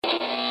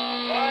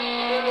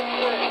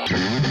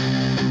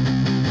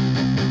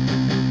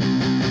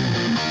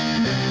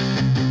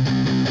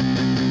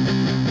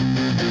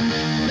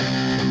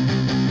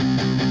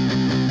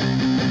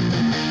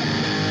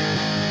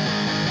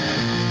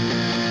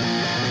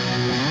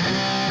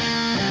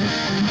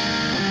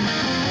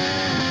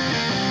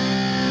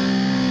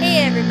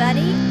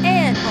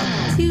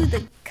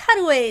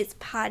Always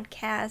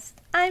podcast.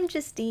 I'm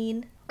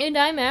Justine. And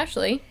I'm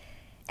Ashley.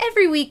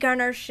 Every week on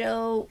our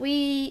show,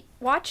 we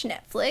watch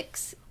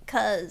Netflix,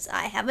 because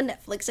I have a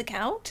Netflix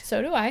account.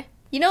 So do I.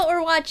 You know what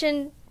we're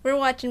watching? We're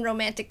watching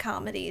romantic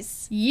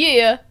comedies.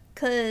 Yeah.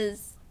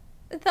 Because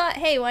I thought,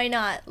 hey, why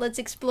not? Let's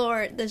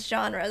explore this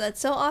genre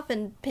that's so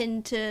often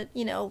pinned to,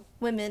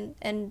 women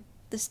and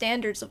the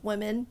standards of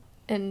women.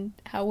 And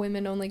how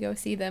women only go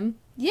see them.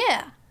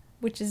 Yeah.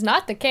 Which is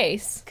not the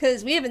case.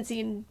 Because we haven't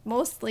seen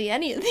mostly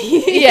any of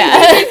these.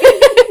 Yeah.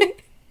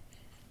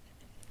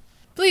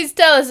 Please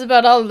tell us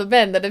about all of the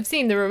men that have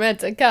seen the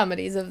romantic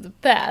comedies of the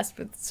past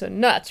with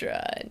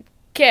Sinatra and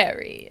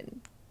Carey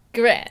and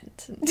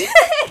Grant.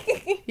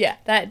 Yeah,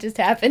 that just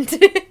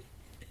happened.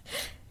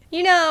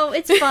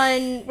 It's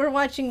fun. We're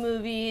watching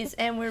movies,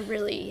 and we're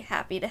really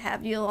happy to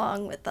have you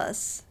along with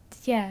us.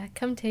 Yeah,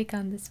 come take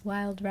on this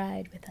wild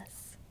ride with us.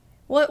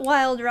 What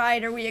wild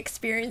ride are we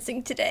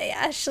experiencing today,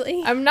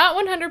 Ashley? I'm not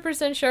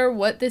 100% sure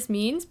what this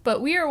means,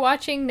 but we are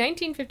watching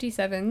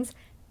 1957's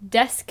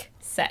Desk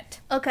Set.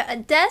 Okay, a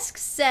desk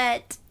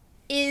set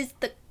is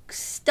the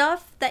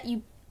stuff that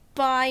you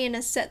buy in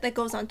a set that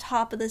goes on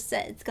top of the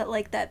set. It's got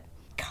like that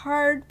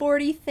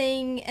cardboardy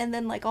thing and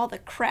then like all the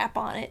crap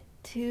on it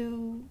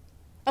too.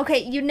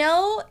 Okay, in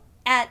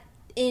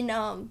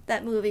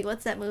that movie,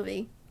 what's that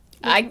movie?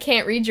 I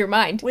can't read your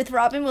mind. With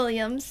Robin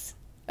Williams.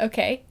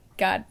 Okay,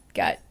 got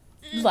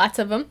lots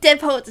of them. Dead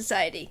Poet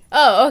Society.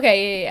 Oh,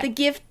 okay, yeah. The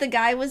gift the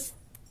guy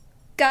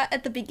got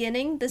at the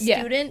beginning, the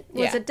student,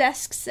 was a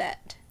desk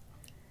set.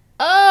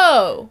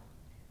 Oh,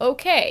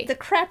 okay. The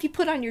crap you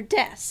put on your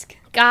desk.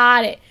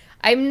 Got it.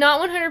 I'm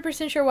not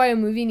 100% sure why a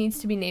movie needs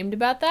to be named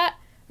about that,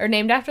 or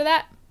named after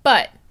that,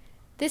 but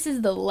this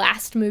is the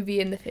last movie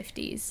in the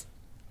 50s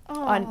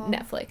on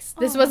Netflix.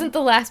 This wasn't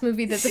the last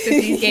movie that the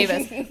 50s gave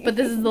us, but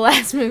this is the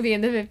last movie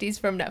in the 50s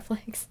from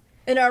Netflix.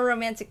 In our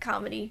romantic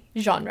comedy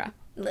genre.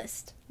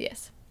 List.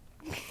 Yes.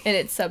 In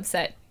its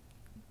subset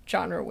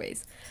genre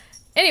ways.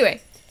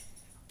 Anyway,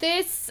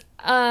 this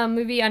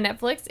movie on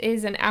Netflix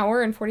is an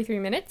hour and 43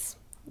 minutes.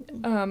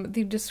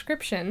 The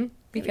description,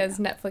 because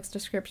Netflix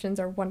descriptions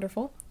are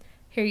wonderful.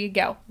 Here you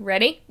go.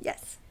 Ready?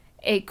 Yes.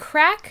 A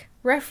crack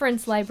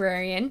reference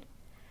librarian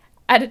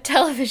at a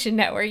television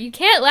network. You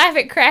can't laugh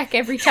at crack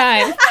every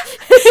time.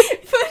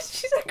 But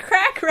she's a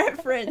crack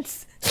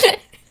reference.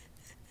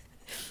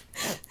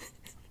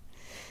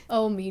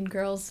 Oh, Mean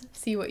Girls.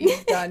 See what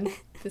you've done.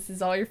 This is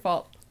all your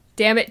fault.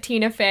 Damn it,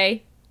 Tina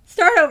Fey.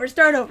 Start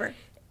over.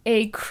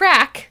 A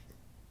crack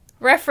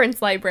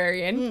reference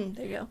librarian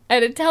there you go.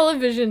 at a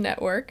television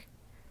network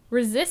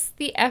resists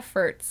the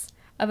efforts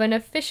of an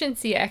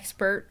efficiency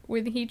expert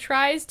when he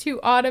tries to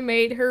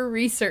automate her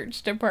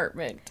research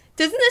department.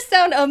 Doesn't this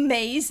sound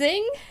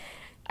amazing?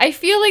 I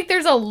feel like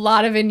there's a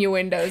lot of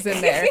innuendos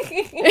in there.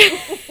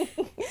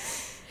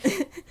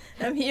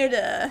 I'm here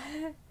to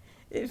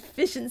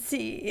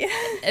efficiency.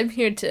 I'm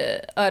here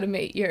to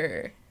automate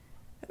your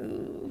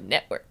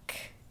network.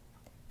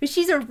 But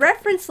she's a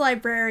reference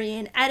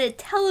librarian at a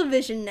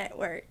television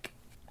network.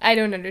 I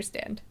don't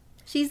understand.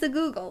 She's the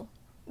Google.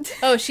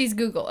 Oh, she's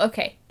Google.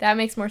 Okay, that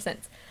makes more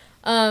sense.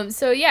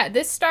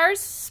 This stars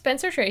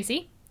Spencer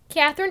Tracy,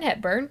 Katharine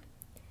Hepburn,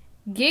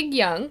 Gig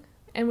Young,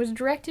 and was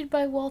directed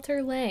by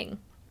Walter Lang.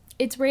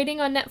 Its rating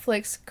on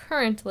Netflix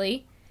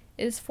currently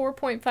is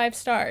 4.5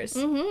 stars.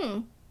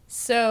 Mm-hmm.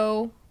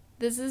 So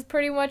this is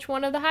pretty much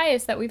one of the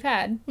highest that we've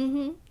had.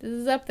 Mm-hmm. This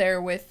is up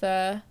there with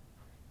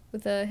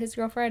His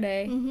Girl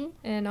Friday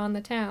and On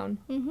the Town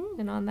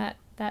and on that.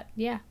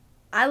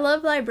 I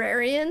love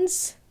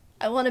librarians.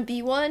 I want to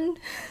be one.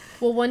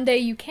 Well, one day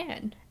you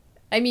can.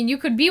 I mean, you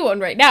could be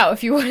one right now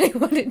if you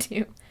wanted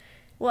to.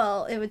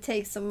 Well, it would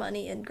take some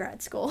money in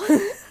grad school.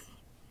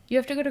 You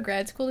have to go to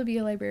grad school to be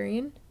a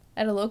librarian?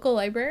 At a local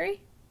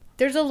library?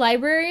 There's a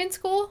librarian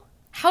school?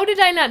 How did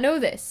I not know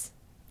this?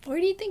 Where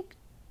do you think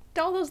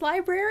all those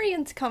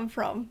librarians come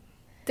from?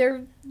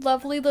 They're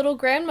lovely little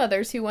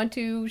grandmothers who want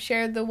to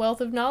share the wealth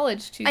of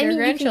knowledge to their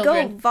grandchildren.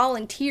 You can go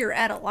volunteer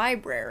at a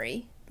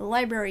library. The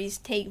libraries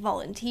take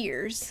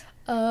volunteers.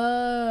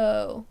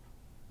 Oh.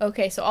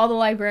 Okay, so all the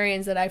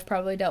librarians that I've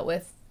probably dealt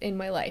with in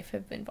my life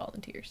have been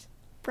volunteers.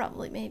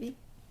 Probably, maybe.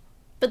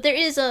 But there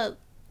is a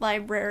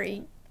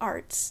library,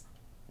 arts,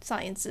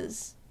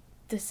 sciences.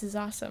 This is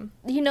awesome.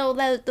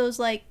 Those,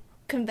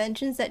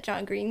 conventions that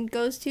John Green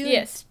goes to?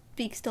 Yes.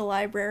 Speaks to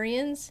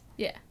librarians?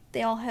 Yeah.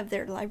 They all have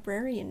their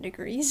librarian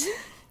degrees.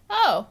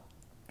 Oh,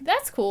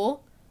 that's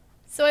cool.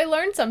 So I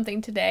learned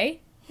something today.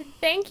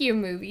 Thank you,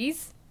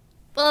 movies.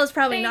 Well, it's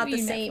probably Maybe not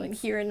the same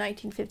Netflix. here in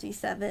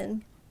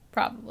 1957.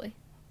 Probably.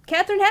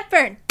 Katharine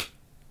Hepburn!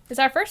 It's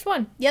our first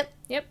one. Yep.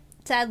 Yep.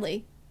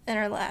 Sadly. And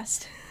our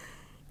last.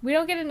 We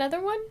don't get another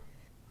one?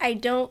 I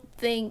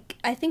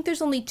think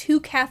there's only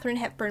 2 Katharine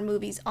Hepburn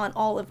movies on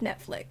all of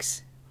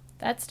Netflix.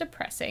 That's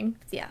depressing.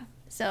 Yeah.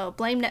 So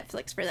blame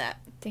Netflix for that.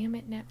 Damn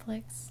it,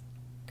 Netflix.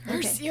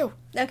 Curse you.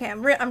 Okay,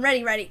 I'm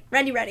ready. Ready.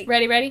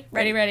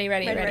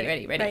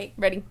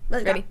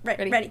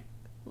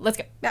 Let's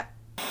go. Yeah.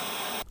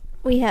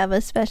 We have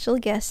a special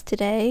guest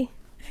today.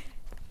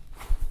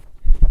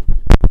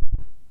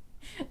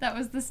 That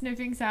was the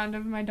sniffing sound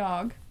of my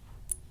dog.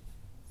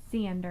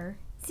 Xander.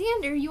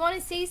 Xander, you want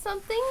to say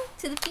something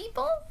to the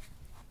people?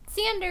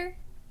 Xander.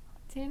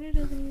 Xander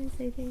doesn't even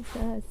say things to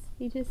us.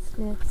 He just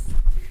sniffs.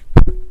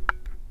 What do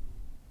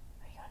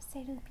you want to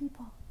say to the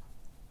people?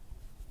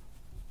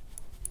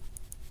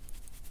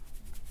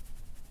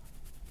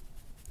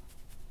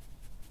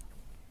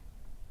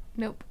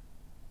 Nope.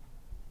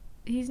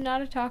 He's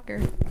not a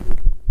talker.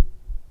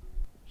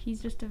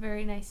 He's just a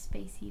very nice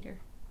space heater.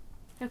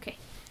 Okay.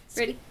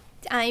 Ready?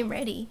 I'm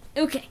ready.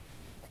 Okay.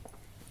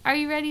 Are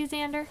you ready,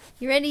 Xander?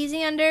 You ready,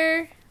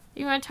 Xander?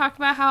 You want to talk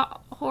about how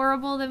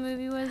horrible the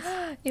movie was?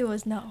 It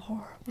was not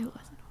horrible. It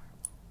wasn't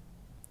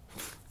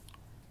horrible.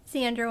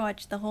 Xander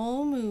watched the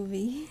whole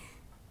movie.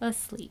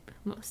 Asleep,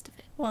 most of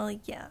it. Well,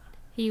 yeah.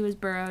 He was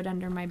burrowed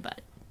under my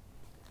butt.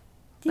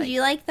 Did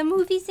you like the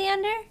movie,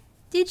 Xander?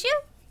 Did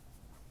you?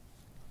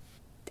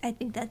 I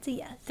think that's a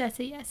yes. That's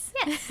a yes.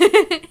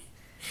 Yes.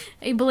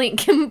 A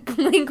blink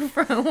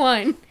for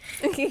one.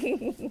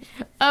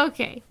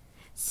 Okay.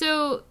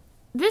 So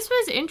this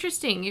was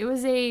interesting. It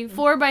was a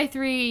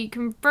 4x3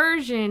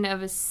 conversion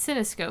of a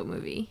Cinescope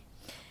movie.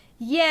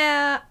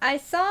 Yeah, I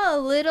saw a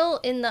little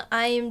in the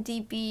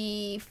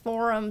IMDb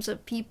forums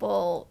of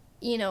people,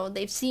 you know,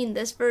 they've seen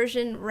this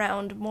version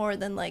round more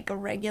than like a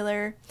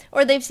regular,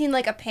 or they've seen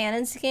like a pan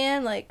and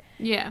scan. Like,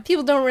 Yeah.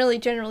 people don't really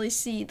generally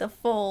see the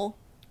full,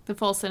 The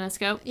full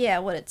Cinescope. yeah,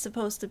 what it's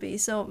supposed to be.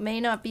 So it may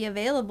not be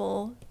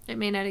available. It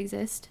may not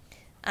exist.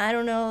 I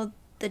don't know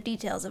the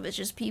details of it. It's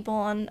just people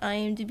on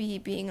IMDb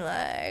being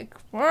like,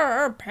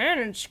 pan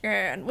and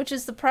scan, which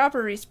is the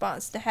proper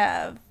response to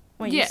have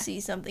when you Yeah. see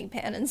something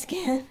pan and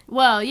scan.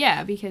 Well,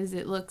 yeah, because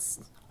it looks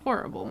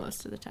horrible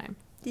most of the time.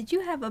 Did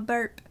you have a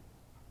burp?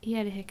 He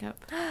had a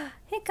hiccup.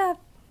 Hiccup.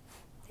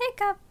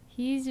 Hiccup.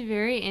 He's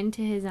very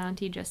into his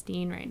Auntie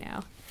Justine right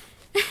now.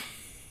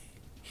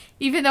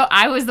 Even though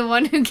I was the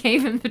one who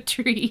gave him the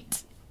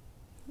treat.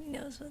 He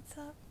knows what's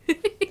up.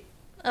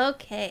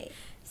 Okay.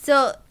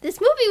 So, this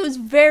movie was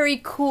very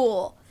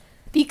cool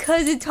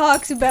because it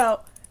talks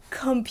about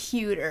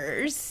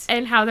computers.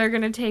 And how they're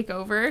gonna take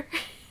over.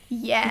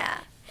 Yeah.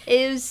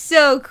 It was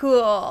so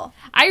cool.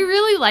 I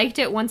really liked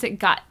it once it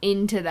got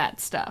into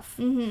that stuff.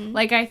 Mm-hmm.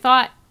 Like, I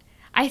thought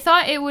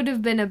it would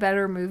have been a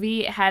better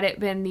movie had it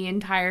been the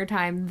entire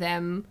time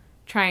them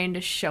trying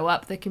to show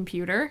up the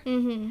computer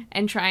Mm-hmm.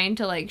 and trying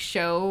to, like,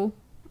 show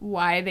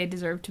why they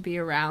deserve to be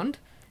around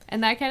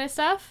and that kind of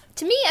stuff.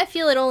 To me, I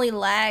feel it only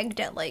lagged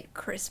at, like,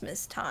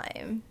 Christmas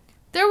time.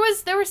 There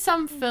was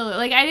some filler.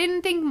 Like, I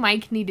didn't think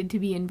Mike needed to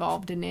be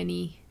involved in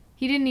any...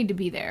 He didn't need to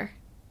be there.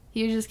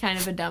 He was just kind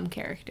of a dumb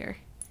character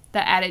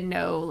that added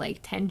no, like,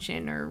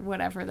 tension or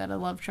whatever that a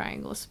love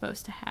triangle is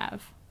supposed to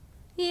have.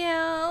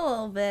 Yeah, a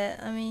little bit.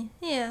 I mean,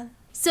 yeah.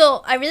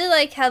 So, I really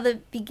like how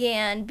that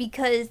began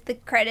because the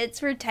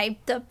credits were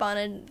typed up on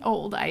a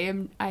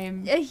huge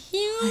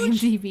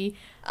IMDb.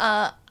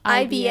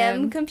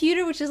 IBM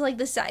computer, which is like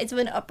the size of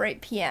an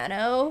upright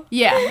piano.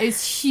 Yeah,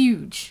 it's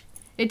huge.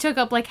 It took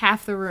up like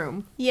half the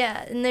room.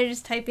 Yeah, and they're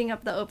just typing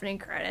up the opening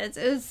credits.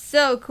 It was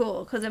so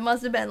cool because it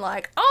must have been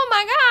like, oh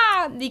my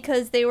god,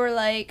 because they were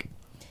like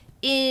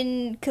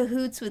in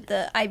cahoots with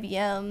the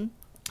IBM.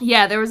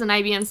 Yeah, there was an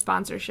IBM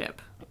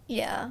sponsorship.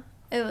 Yeah,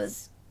 it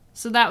was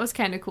So that was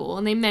kind of cool,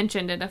 and they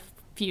mentioned it a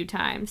few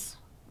times.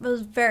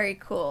 very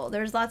cool.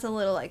 There was lots of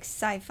little like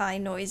sci-fi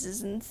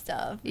noises and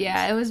stuff.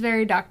 Yeah, it was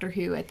very Doctor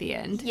Who at the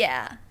end.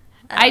 Yeah.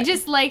 I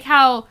just like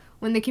how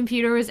when the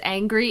computer was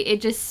angry,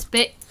 it just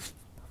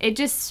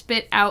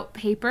spit out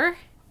paper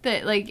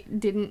that like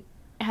didn't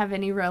have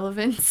any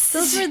relevance.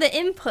 Those were the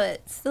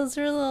inputs. Those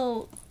were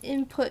little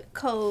input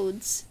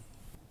codes.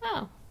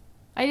 Oh.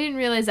 I didn't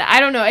realize that. I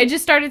don't know. It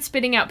just started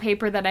spitting out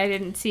paper that I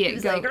didn't see It it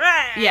was go. like,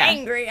 Yeah.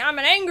 angry. I'm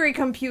an angry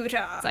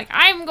computer. It's like,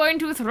 I'm going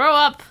to throw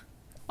up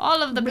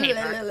all of the paper.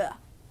 Blah, blah,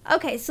 blah.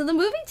 Okay, so the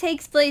movie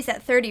takes place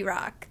at 30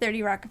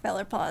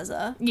 Rockefeller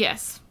Plaza,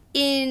 Yes.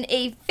 in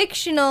a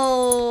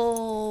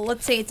fictional,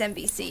 let's say it's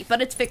NBC,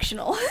 but it's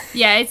fictional.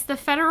 Yeah, it's the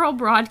Federal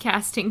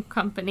Broadcasting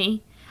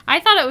Company. I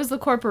thought it was the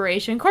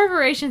corporation.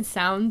 Corporation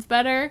sounds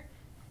better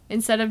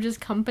instead of just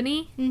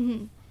company.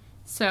 Mm-hmm.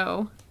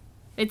 So,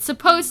 it's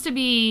supposed to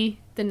be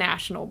the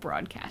national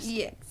broadcast.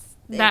 Yes.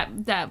 Yeah.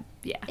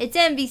 It's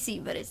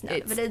NBC, but it's not.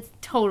 It's but it's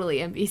totally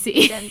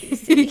NBC.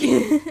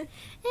 NBC.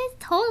 It's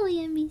totally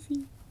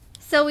NBC.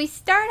 So we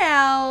start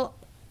out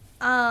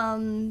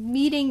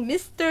meeting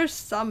Mr.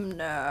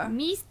 Sumner,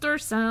 Mr.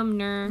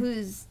 Sumner.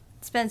 who's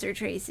Spencer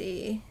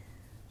Tracy.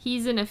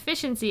 He's an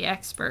efficiency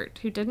expert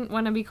who didn't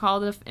want to be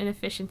called an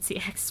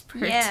efficiency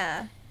expert.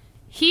 Yeah.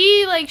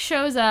 He, like,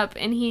 shows up,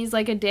 and he's,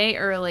 like, a day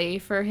early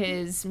for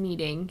his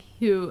meeting,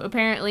 who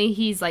apparently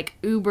he's, like,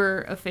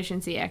 uber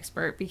efficiency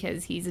expert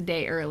because he's a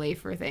day early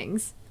for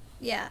things.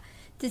 Yeah.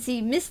 To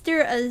see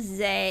Mr.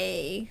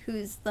 Azay,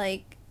 who's,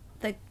 like,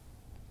 the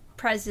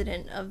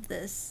president of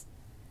this,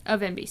 Of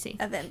NBC.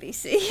 of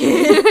NBC.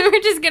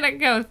 We're just gonna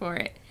go for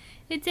it.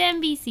 It's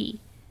NBC.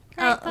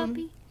 Right,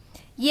 puppy?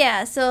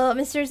 Yeah, so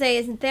Mr. Azay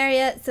isn't there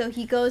yet, so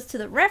he goes to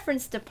the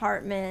reference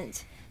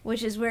department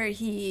which is where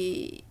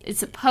he... It's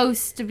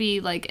supposed to be,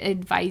 like,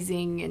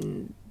 advising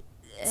and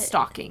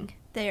stalking.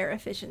 Their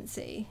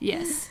efficiency.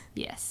 Yes,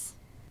 yes.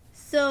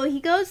 So he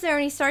goes there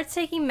and he starts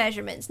taking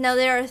measurements. Now,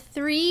 there are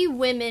 3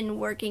 women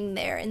working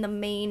there in the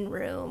main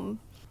room.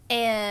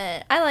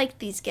 And I like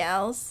these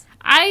gals.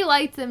 I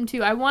liked them,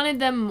 too. I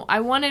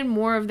wanted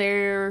more of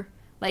their,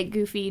 like,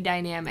 goofy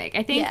dynamic.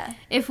 I think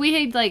if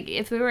we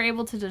were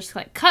able to just,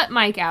 like, cut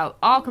Mike out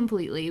all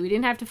completely, we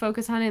didn't have to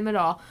focus on him at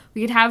all,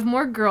 we could have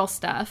more girl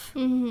stuff.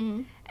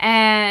 Mm-hmm.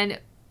 And,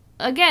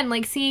 again,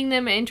 like, seeing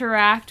them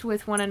interact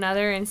with one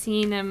another and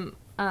seeing them,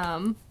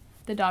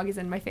 the dog is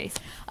in my face,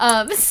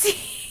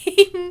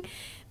 seeing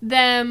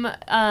them,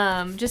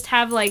 just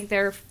have, like,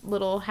 their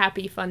little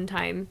happy fun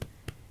time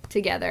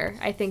together,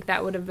 I think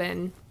that would have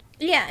been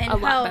and a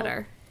lot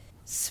better.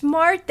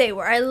 Smart they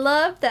were. I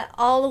love that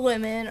all the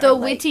women the are,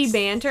 witty like,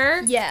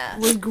 banter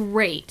was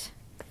great.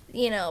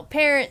 You know,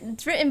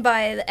 it's written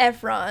by the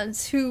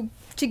Ephron's, who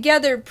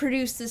together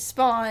produced the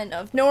spawn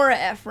of Nora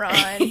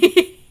Ephron.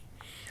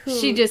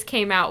 She just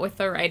came out with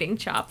the writing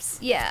chops.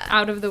 Yeah.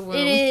 Out of the womb.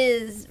 It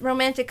is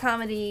romantic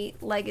comedy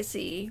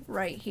legacy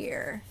right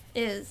here.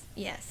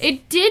 Yes.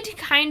 It did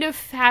kind of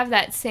have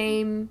that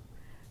same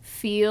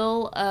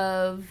feel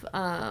of,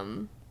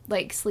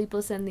 like,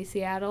 Sleepless in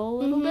Seattle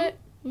a little bit.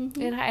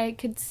 Mm-hmm. And I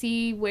could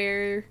see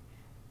where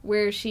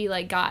she,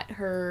 like, got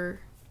her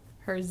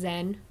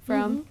zen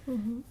from. Mm-hmm.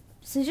 Mm-hmm.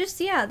 So just,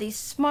 these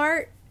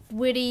smart,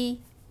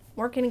 witty,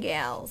 working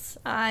gals.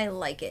 I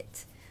like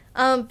it.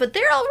 But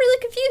they're all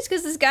really confused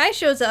because this guy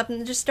shows up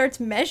and just starts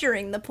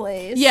measuring the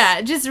place.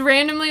 Yeah, just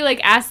randomly, like,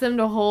 asks them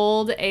to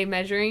hold a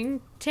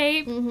measuring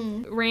tape.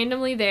 Mm-hmm.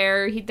 Randomly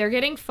they're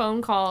getting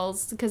phone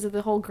calls because of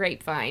the whole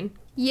grapevine.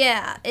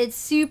 Yeah, it's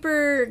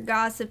super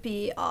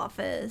gossipy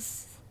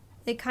office.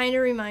 It kind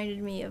of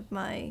reminded me of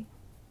my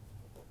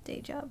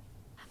day job.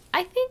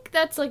 I think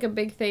that's, like, a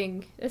big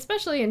thing,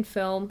 especially in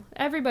film.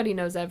 Everybody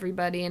knows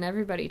everybody and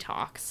everybody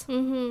talks.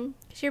 Mm-hmm.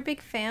 Because you're a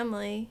big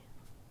family.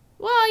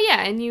 Well,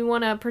 yeah, and you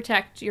want to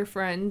protect your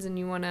friends and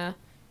you want to,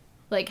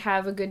 like,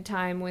 have a good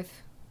time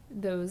with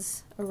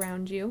those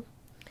around you.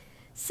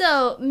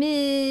 So,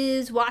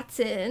 Ms.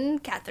 Watson,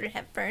 Katharine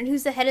Hepburn,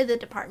 who's the head of the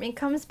department,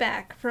 comes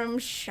back from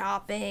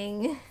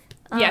shopping.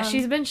 Yeah,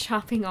 she's been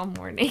shopping all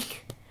morning.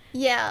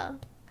 Yeah.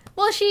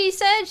 Well, she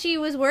said she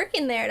was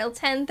working there till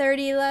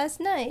 10:30 last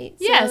night.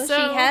 So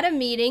she had a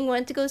meeting,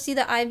 went to go see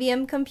the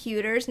IBM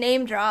computers,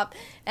 name drop,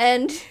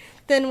 and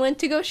then went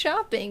to go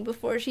shopping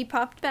before she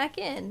popped back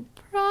in.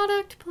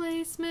 Product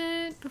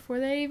placement, before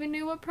they even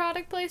knew what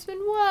product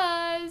placement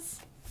was.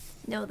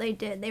 No, they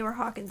did. They were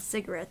hawking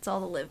cigarettes all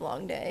the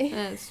livelong day.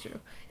 That's true.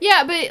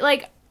 Yeah, but,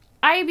 like,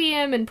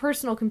 IBM and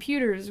personal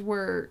computers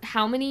were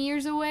how many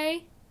years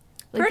away?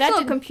 Like,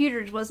 personal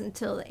computers wasn't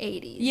until the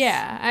 80s.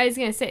 Yeah, I was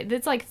going to say,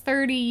 that's like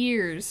 30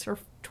 years or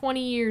 20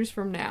 years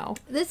from now.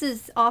 This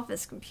is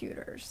office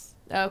computers.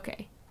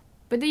 Okay.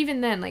 But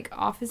even then, like,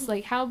 office,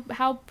 like,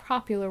 how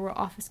popular were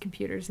office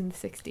computers in the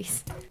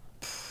 60s?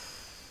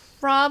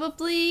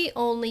 Probably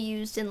only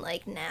used in,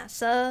 like,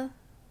 NASA.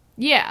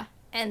 Yeah.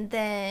 And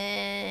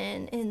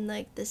then in,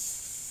 like, the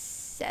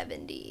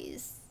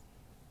 70s,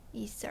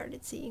 you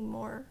started seeing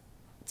more.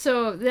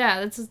 So,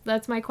 yeah,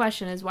 that's my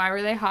question, is why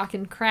were they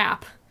hawking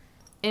crap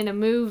in a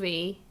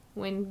movie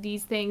when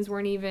these things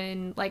weren't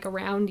even, like,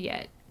 around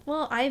yet?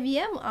 Well,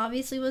 IBM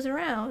obviously was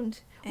around.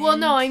 Well,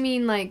 no, I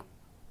mean, like,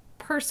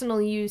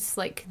 personal use,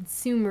 like,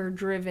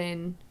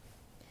 consumer-driven things.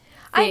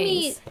 I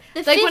mean,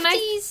 the like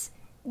 50s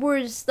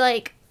was,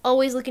 like,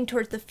 always looking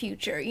towards the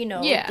future, you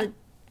know? Yeah. The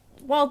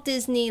Walt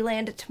Disney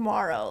Land of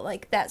Tomorrow,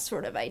 like, that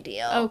sort of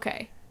idea.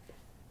 Okay.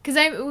 Because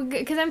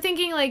I'm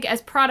thinking, like,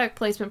 as product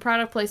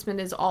placement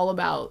is all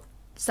about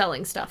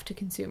selling stuff to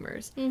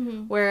consumers.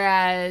 Mm-hmm.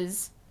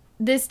 Whereas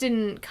this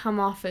didn't come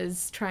off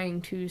as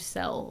trying to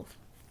sell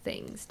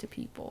things to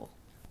people.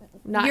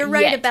 Not You're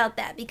right yet. about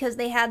that, because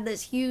they had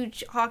this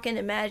huge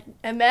Hawken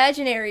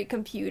imaginary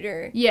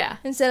computer. Yeah.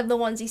 Instead of the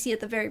ones you see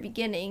at the very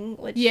beginning,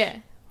 which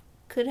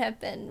could have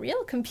been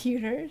real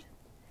computers.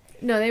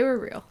 No, they were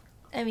real.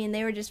 I mean,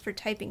 they were just for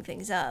typing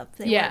things up.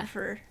 They weren't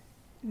for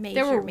major.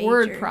 They were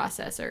word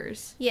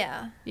processors.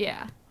 Yeah.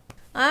 Yeah.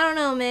 I don't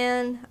know,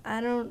 man.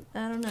 I don't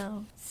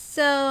know.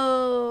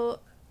 So,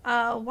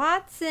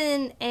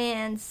 Watson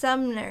and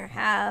Sumner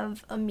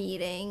have a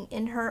meeting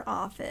in her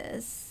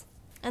office.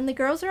 And the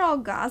girls are all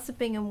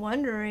gossiping and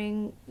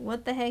wondering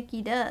what the heck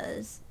he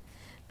does.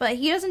 But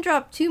he doesn't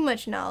drop too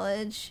much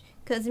knowledge,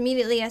 because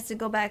immediately he has to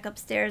go back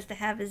upstairs to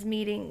have his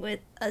meeting with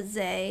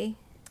Azay.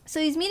 So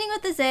he's meeting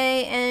with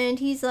Azay, and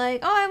he's like,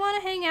 oh, I want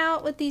to hang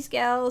out with these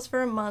gals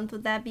for a month.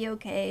 Would that be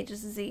okay?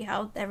 Just to see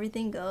how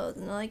everything goes.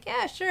 And they're like,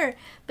 yeah, sure.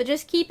 But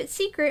just keep it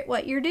secret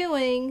what you're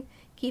doing.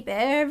 Keep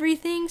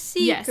everything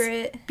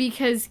secret. Yes,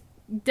 because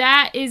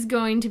that is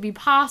going to be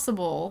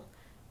possible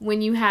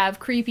when you have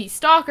creepy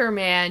stalker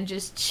man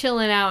just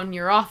chilling out in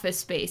your office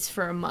space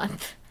for a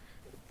month.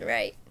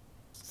 Right.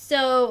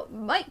 So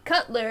Mike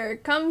Cutler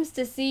comes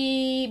to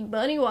see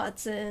Bunny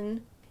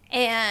Watson,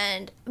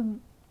 and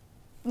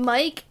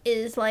Mike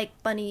is, like,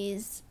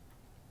 Bunny's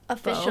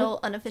official,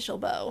 unofficial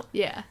beau.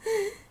 Yeah.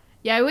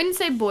 Yeah, I wouldn't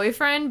say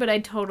boyfriend, but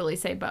I'd totally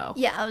say beau.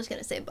 Yeah, I was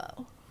gonna say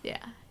beau.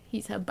 Yeah,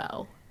 he's a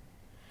beau.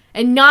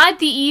 And not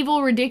the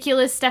evil,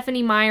 ridiculous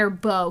Stephenie Meyer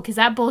beau, because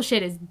that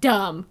bullshit is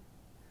dumb.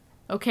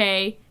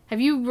 Okay? Have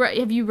you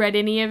read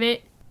any of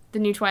it? The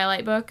new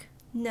Twilight book?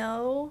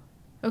 No.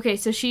 Okay,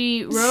 so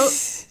she wrote...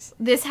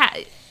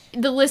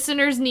 the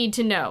listeners need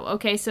to know.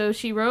 Okay, so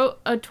she wrote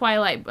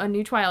a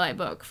new Twilight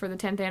book for the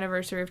 10th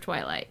anniversary of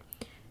Twilight.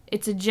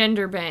 It's a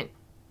gender-bent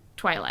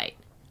Twilight,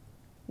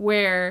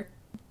 where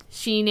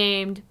she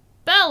named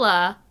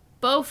Bella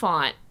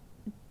Beaufont,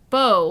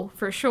 Beau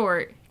for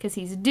short, because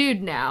he's a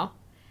dude now,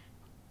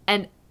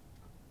 and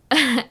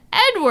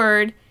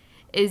Edward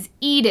is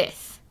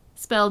Edith,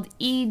 spelled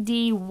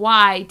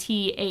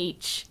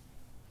Edyth.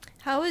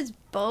 How is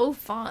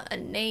Beaufont a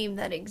name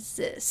that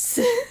exists?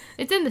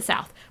 It's in the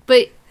South,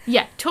 but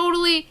yeah,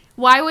 totally.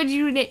 Why would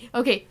you name?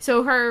 Okay,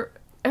 so her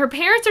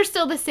parents are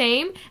still the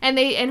same, and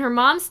her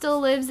mom still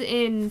lives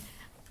in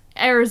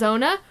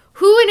Arizona.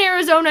 Who in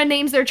Arizona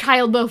names their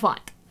child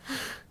Beaufont?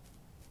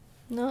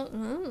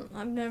 No,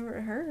 I've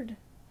never heard.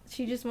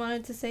 She just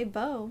wanted to say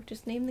Beau.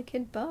 Just name the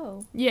kid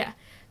Beau. Yeah.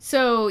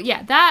 So,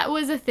 yeah, that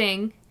was a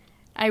thing.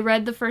 I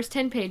read the first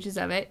 10 pages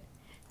of it.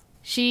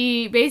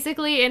 She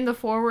basically, in the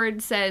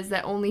foreword, says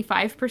that only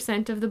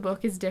 5% of the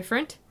book is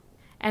different.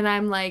 And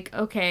I'm like,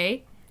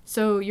 okay,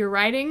 so you're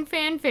writing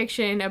fan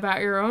fiction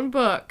about your own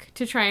book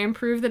to try and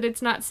prove that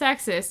it's not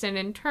sexist, and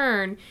in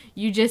turn,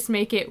 you just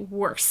make it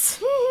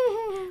worse.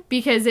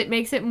 Because it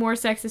makes it more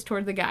sexist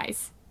toward the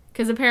guys.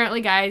 Because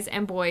apparently guys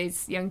and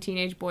boys, young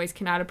teenage boys,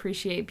 cannot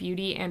appreciate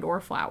beauty and or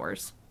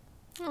flowers.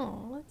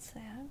 Oh, that's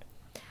sad.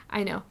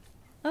 I know.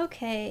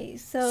 Okay,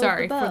 so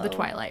sorry for the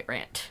Twilight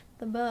rant.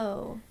 The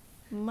beau,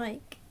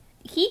 Mike.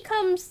 He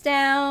comes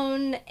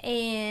down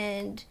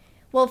and,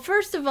 well,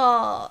 first of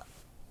all,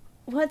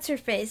 what's her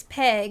face?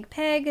 Peg.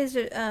 Peg is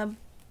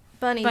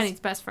Bunny's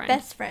best friend.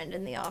 Best friend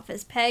in the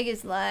office. Peg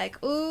is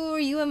like, ooh, are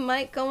you and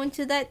Mike going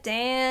to that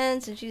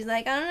dance? And she's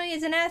like, I don't know, he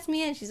hasn't asked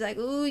me. And she's like,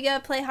 ooh, you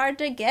gotta play hard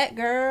to get,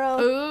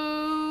 girl.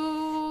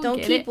 Ooh,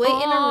 don't keep waiting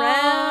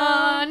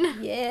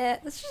around. Yeah.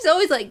 She's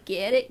always like,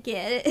 get it.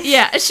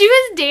 Yeah, she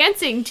was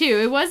dancing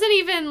too. It wasn't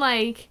even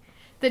like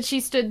that she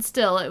stood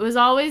still. It was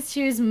always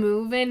she was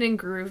moving and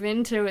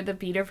grooving to the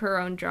beat of her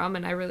own drum,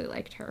 and I really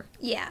liked her.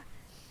 Yeah.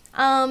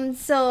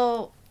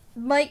 So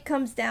Mike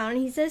comes down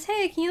and he says,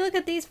 hey, can you look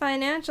at these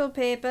financial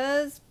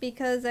papers?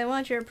 Because I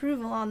want your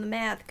approval on the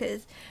math.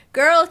 Because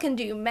girl can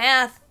do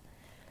math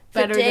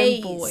better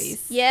days. Than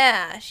boys.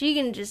 Yeah, she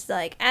can just,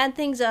 like, add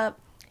things up.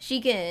 She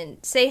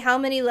can say how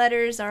many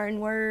letters are in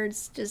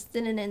words just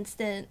in an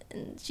instant.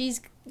 And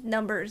she's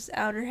numbers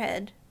out her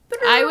head.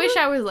 I wish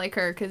I was like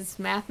her, because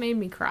math made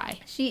me cry.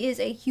 She is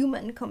a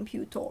human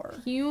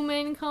computer.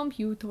 Human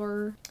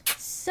computer.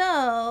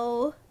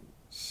 So,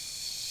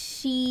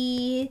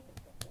 she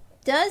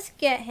does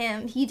get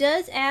him. He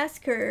does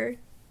ask her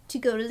to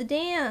go to the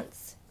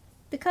dance.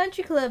 The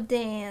country club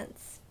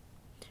dance.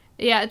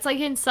 Yeah, it's like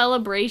in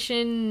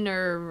Celebration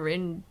or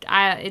in...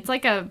 it's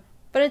like a...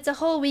 But it's a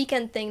whole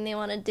weekend thing they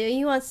want to do.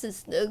 He wants to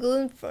snuggle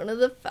in front of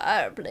the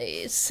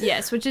fireplace.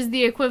 Yes, which is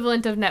the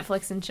equivalent of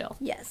Netflix and chill.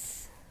 Yes.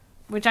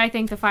 Which I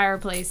think the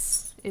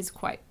fireplace is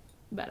quite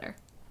better.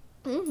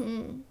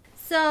 Mm-hmm.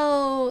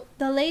 So,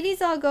 the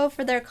ladies all go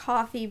for their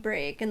coffee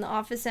break and the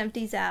office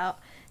empties out.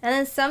 And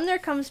then Sumner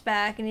comes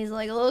back and he's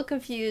like a little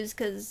confused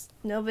because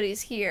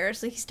nobody's here.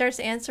 So he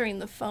starts answering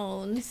the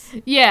phones.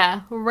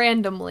 Yeah,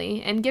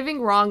 randomly. And giving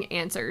wrong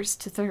answers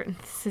to certain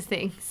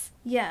things.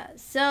 Yeah,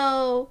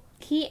 so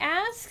he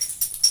asks...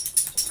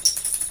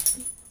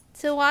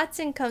 So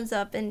Watson comes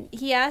up and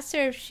he asks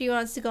her if she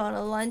wants to go on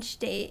a lunch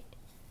date.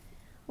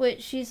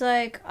 Which she's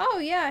like, oh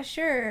yeah,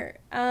 sure.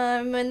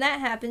 When that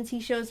happens, he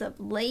shows up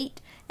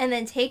late and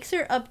then takes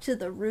her up to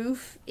the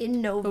roof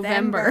in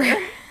November.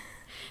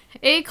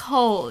 It's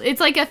cold.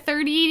 It's like a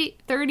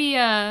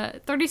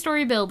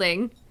 30-story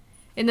building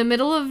in the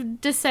middle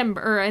of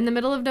December, or in the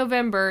middle of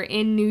November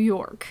in New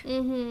York.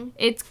 Mm-hmm.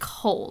 It's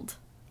cold.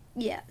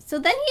 Yeah. So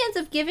then he ends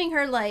up giving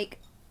her, like,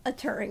 a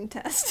Turing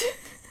test.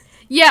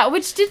 Yeah,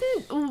 which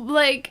didn't,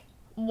 like,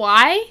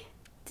 why?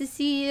 To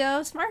see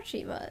how smart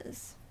she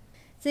was.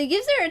 So he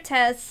gives her a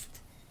test,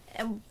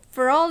 and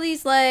for all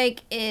these,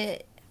 like,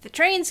 if the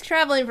train's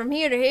traveling from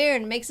here to here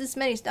and makes this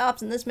many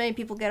stops and this many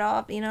people get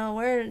off, you know,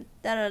 where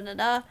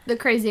da-da-da-da. The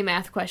crazy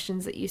math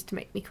questions that used to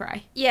make me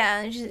cry.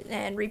 Yeah,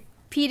 and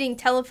repeating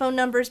telephone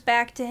numbers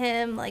back to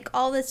him, like,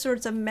 all this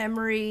sorts of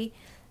memory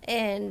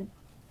and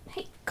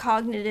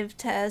cognitive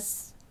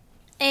tests.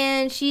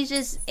 And she's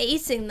just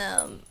acing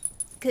them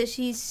because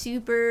she's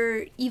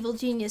super evil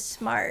genius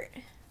smart.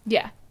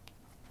 Yeah.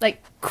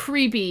 Like,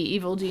 creepy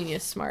evil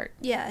genius smart.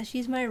 Yeah,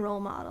 she's my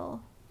role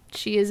model.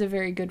 She is a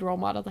very good role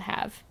model to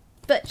have.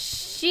 But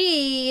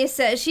she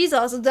says she's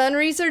also done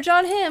research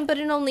on him, but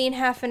only in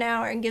half an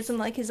hour, and gives him,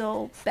 like, his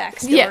whole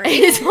backstory. Yeah,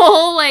 his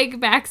whole, like,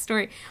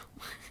 backstory.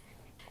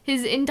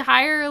 His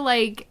entire,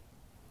 like,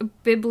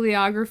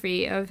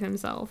 bibliography of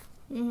himself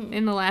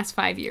in the last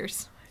 5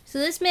 years. So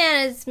this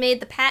man has made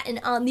the patent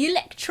on the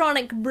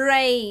electronic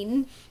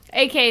brain.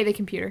 AKA the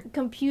computer.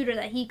 computer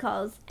that he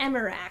calls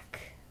Emirac.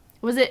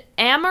 Was it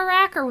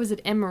Amarak or was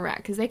it Emirac?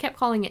 Because they kept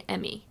calling it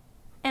Emmy.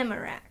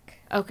 Emirac.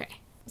 Okay.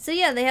 So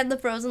yeah, they had the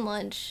frozen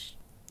lunch,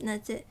 and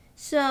that's it.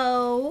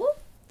 So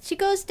she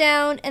goes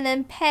down, and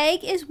then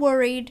Peg is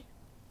worried.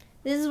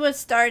 This is what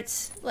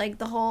starts, like,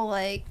 the whole,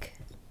 like...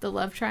 The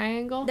love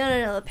triangle?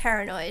 No, the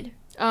paranoid.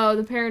 Oh,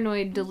 the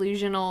paranoid,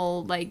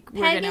 delusional, like,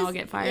 we're Peg gonna all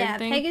get fired yeah,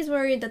 thing? Peg is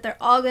worried that they're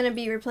all gonna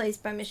be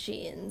replaced by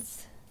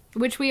machines.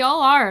 Which we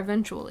all are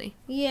eventually.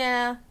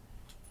 Yeah.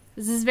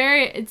 This is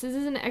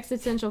an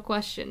existential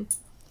question.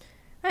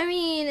 I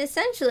mean,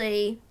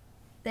 essentially,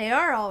 they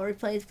are all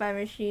replaced by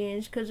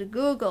machines because of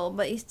Google,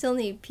 but you still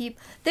need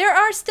people. There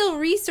are still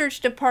research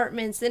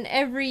departments in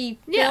every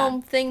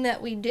film thing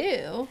that we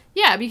do.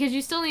 Yeah, because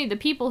you still need the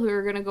people who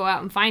are going to go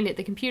out and find it.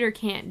 The computer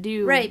can't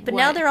do Right, but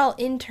now they're all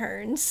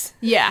interns.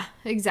 Yeah,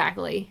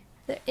 exactly.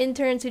 They're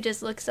interns who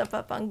just look stuff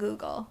up on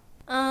Google.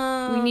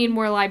 We need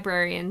more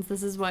librarians.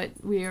 This is what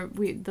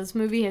this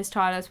movie has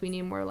taught us. We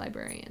need more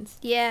librarians.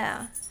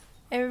 Yeah.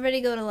 Everybody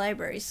go to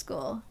library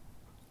school.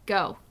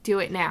 Go. Do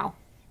it now.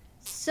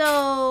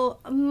 So,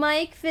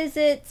 Mike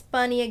visits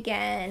Bunny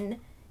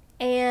again,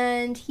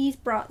 and he's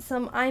brought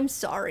some I'm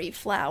sorry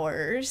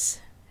flowers.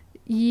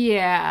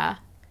 Yeah.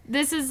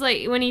 This is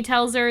like when he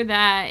tells her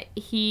that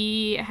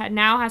he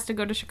now has to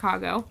go to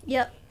Chicago.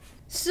 Yep.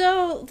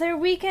 So, their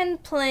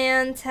weekend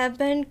plans have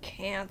been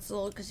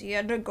canceled because he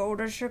had to go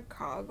to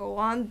Chicago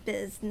on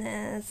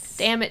business.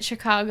 Damn it,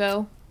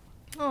 Chicago.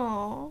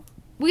 Aww.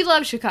 We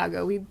love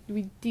Chicago. We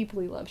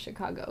deeply love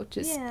Chicago.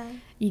 Just, Yeah.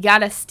 you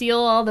gotta steal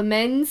all the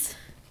men's.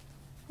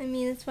 I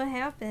mean, that's what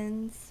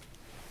happens.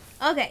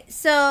 Okay,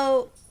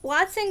 so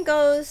Watson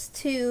goes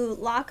to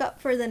lock up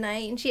for the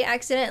night, and she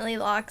accidentally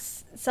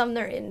locks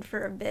Sumner in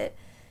for a bit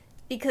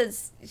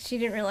because she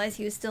didn't realize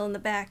he was still in the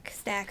back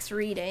stacks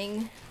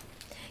reading.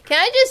 Can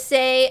I just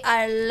say,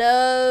 I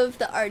love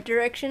the art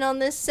direction on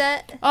this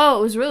set. Oh,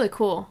 it was really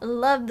cool. I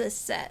love this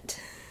set.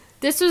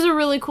 This was a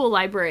really cool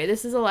library.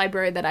 This is a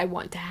library that I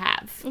want to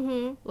have.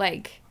 Mm-hmm.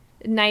 Like,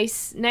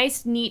 nice,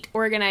 neat,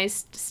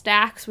 organized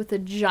stacks with a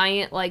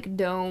giant, like,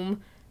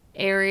 dome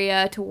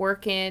area to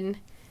work in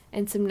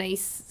and some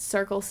nice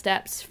circle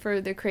steps for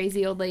the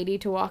crazy old lady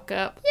to walk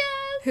up.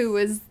 Yes! Who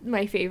was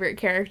my favorite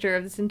character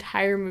of this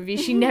entire movie.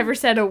 She never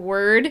said a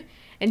word,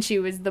 and she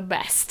was the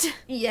best.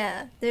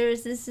 Yeah,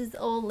 there's this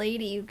old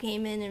lady who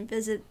came in and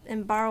visit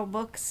and borrow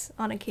books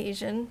on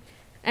occasion.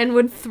 And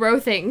would throw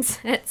things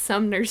at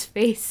Sumner's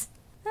face.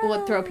 Well,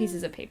 would throw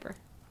pieces of paper,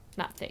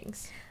 not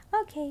things.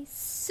 Okay,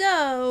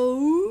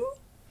 so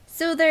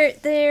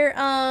they're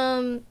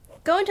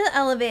going to the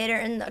elevator,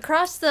 and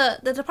across the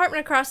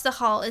department across the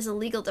hall is a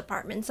legal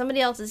department. Somebody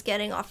else is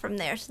getting off from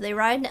there, so they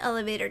ride an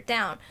elevator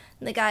down.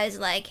 And the guy's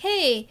like,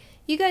 "Hey,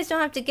 you guys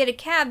don't have to get a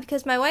cab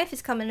because my wife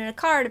is coming in a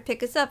car to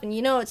pick us up, and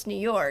you know it's New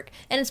York,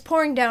 and it's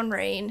pouring down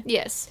rain."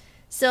 Yes.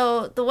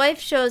 So the wife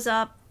shows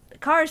up. The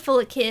car is full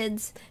of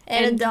kids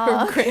and a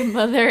dog. Her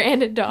grandmother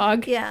and a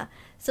dog. Yeah.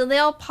 So they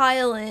all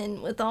pile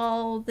in with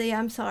all the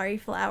I'm sorry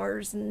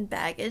flowers and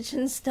baggage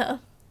and stuff.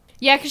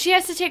 Yeah, because she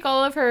has to take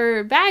all of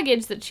her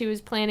baggage that she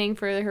was planning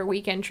for her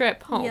weekend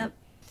trip home. Yep.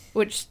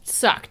 Which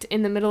sucked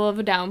in the middle of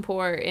a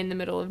downpour in the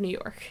middle of New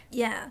York.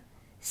 Yeah.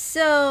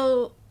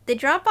 So they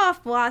drop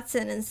off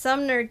Watson, and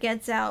Sumner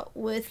gets out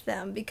with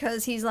them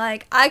because he's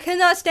like, I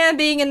cannot stand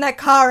being in that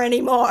car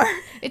anymore.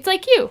 It's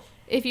like you,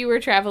 if you were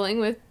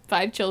traveling with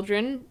 5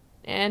 children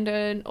and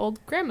an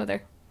old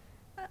grandmother.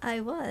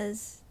 I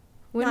was.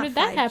 When Not did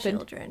that 5 happen?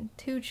 children.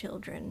 2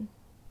 children.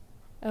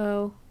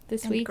 Oh,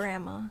 this And week?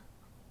 grandma.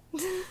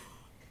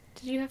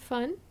 Did you have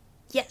fun?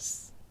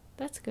 Yes.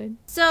 That's good.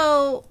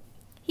 So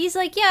he's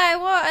like, yeah,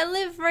 I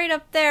live right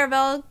up there, but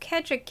I'll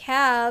catch a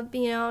cab,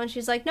 you know. And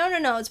she's like, no,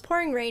 it's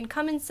pouring rain.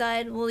 Come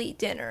inside. We'll eat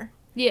dinner.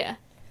 Yeah.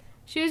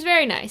 She was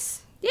very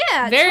nice.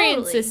 Yeah, Very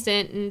totally.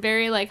 insistent and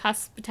very, like,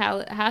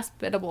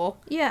 hospitable.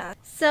 Yeah.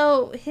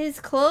 So his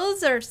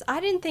clothes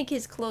I didn't think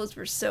his clothes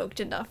were soaked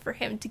enough for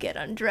him to get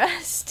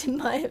undressed, in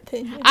my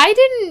opinion. I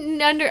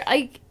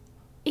didn't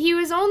he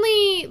was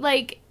only,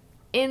 like,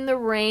 in the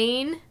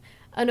rain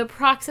an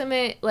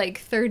approximate, like,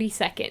 30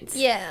 seconds.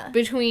 Yeah.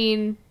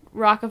 Between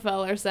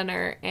Rockefeller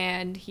Center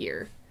and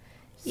here.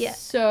 Yeah.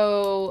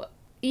 So,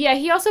 yeah,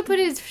 he also put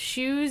his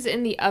shoes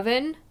in the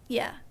oven.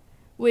 Yeah.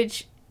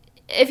 Which,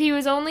 if he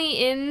was only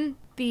in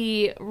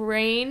the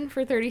rain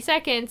for 30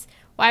 seconds,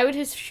 why would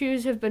his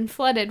shoes have been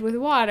flooded with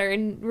water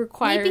and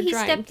require Maybe he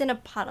drying? stepped in a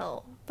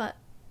puddle, but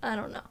I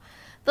don't know.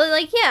 But,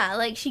 like, yeah,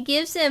 like, she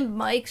gives him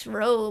Mike's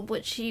robe,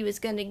 which she was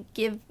going to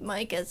give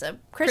Mike as a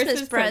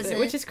Christmas present.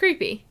 Which is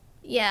creepy.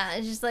 Yeah,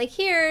 it's just like,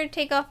 here,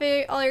 take off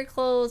all your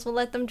clothes, we'll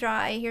let them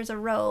dry, here's a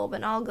robe,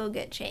 and I'll go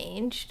get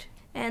changed.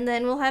 And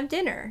then we'll have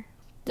dinner.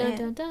 Dun,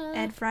 dun, dun.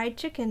 And fried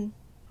chicken.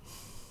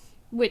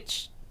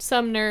 Which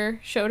Sumner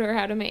showed her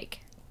how to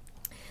make.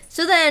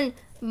 So then,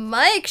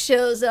 Mike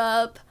shows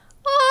up.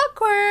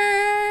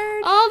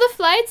 Awkward! All the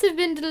flights have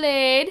been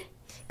delayed.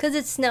 Because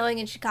it's snowing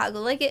in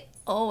Chicago, like it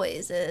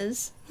always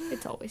is.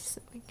 It's always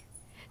snowing.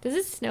 Does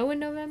it snow in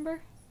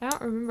November? I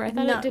don't remember. I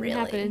thought Not it didn't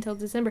happen really. until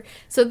December.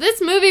 So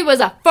this movie was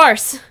a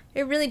farce.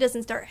 It really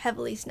doesn't start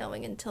heavily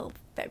snowing until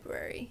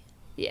February.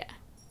 Yeah.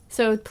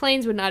 So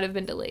planes would not have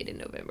been delayed in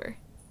November.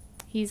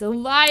 He's a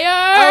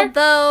liar!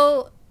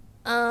 Although,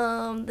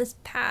 this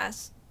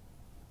past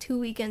 2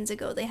 weekends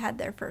ago, they had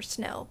their first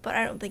snow, but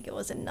I don't think it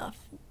was enough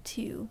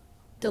to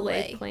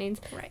Delayed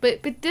planes. Right.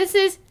 But this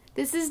is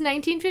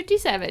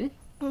 1957.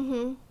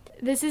 Mm-hmm.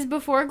 This is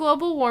before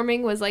global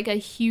warming was like a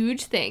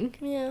huge thing.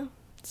 Yeah.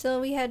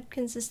 So we had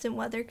consistent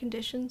weather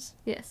conditions.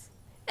 Yes.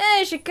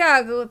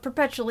 Chicago, it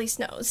perpetually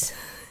snows.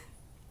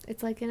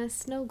 It's like in a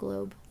snow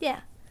globe.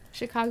 Yeah.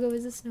 Chicago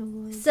is a snow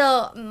globe.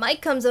 So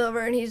Mike comes over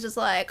and he's just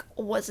like,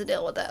 what's the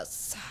deal with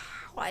this?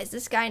 Why is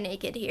this guy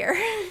naked here?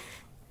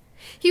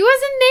 He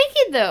wasn't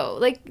naked though.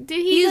 Like,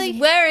 did he? He's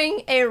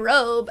wearing a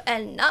robe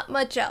and not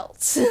much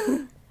else.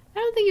 I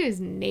don't think he was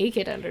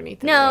naked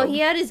underneath the No, robe. he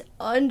had his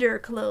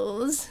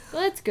underclothes.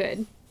 Well, that's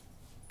good.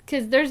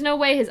 Because there's no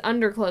way his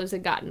underclothes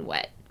had gotten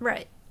wet.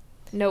 Right.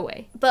 No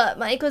way. But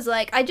Mike was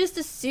like, I just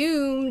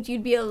assumed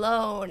you'd be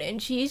alone.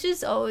 And she's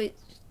just always,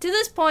 to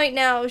this point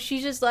now,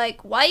 she's just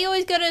like, why you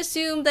always gotta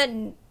assume that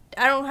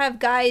I don't have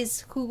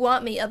guys who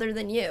want me other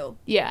than you?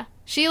 Yeah.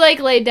 She, like,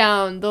 laid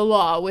down the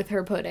law with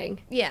her pudding.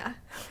 Yeah,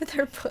 with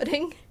her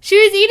pudding. She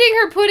was eating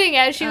her pudding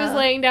as she was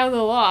laying down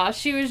the law.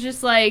 She was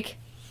just like...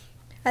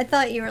 I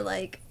thought you were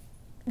like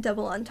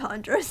double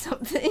entendre or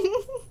something.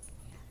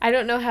 I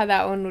don't know how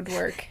that one would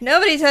work.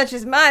 Nobody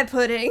touches my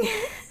pudding.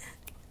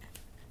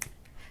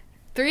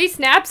 3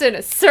 snaps in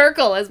a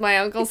circle, as my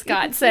Uncle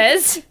Scott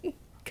says.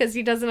 Because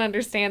he doesn't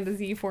understand the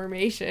Z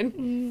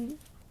formation.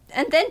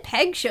 And then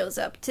Peg shows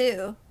up,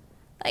 too.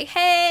 Like,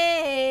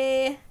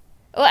 hey.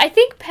 Well, I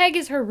think Peg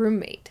is her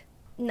roommate.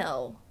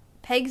 No.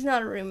 Peg's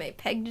not a roommate.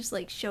 Peg just,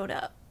 like, showed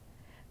up.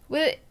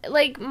 Well,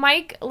 like,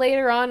 Mike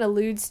later on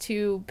alludes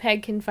to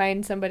Peg can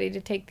find somebody to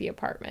take the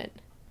apartment.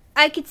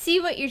 I could see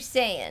what you're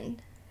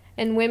saying.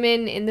 And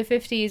women in the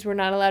 50s were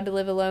not allowed to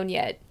live alone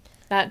yet.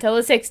 Not till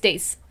the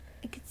 60s.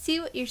 I could see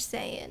what you're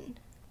saying.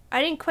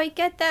 I didn't quite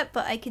get that,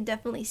 but I could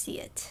definitely see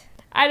it.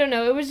 I don't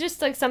know. It was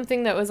just, like,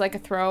 something that was, like, a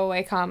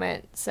throwaway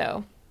comment,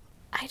 so...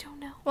 I don't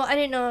know. Well, I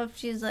didn't know if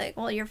she's like,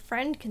 well, your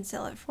friend can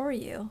sell it for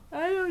you.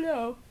 I don't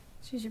know.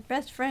 She's your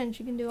best friend.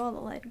 She can do all the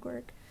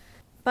legwork.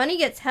 Bunny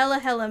gets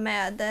hella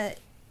mad that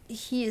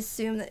he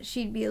assumed that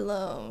she'd be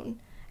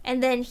alone.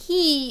 And then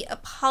he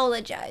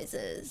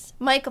apologizes.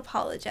 Mike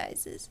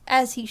apologizes,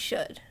 as he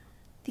should.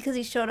 Because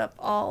he showed up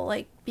all,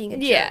 like, being a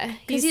jerk. Yeah.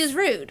 Because he was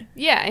rude.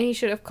 Yeah, and he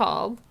should have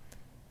called.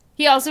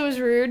 He also was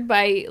rude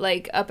by,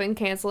 like, up and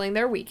canceling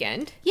their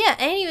weekend. Yeah,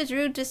 and he was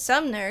rude to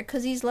Sumner,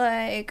 because he's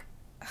like...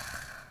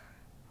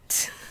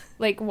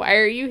 Like, why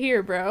are you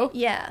here, bro?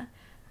 Yeah.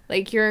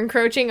 Like, you're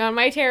encroaching on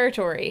my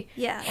territory.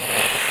 Yeah.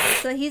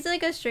 So he's,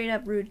 like, a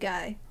straight-up rude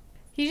guy.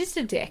 He's just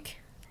a dick.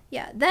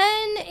 Yeah,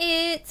 then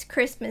it's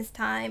Christmas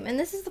time, and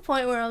this is the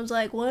point where I was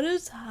like, what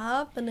is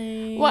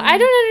happening? Well, I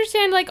don't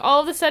understand, like,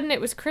 all of a sudden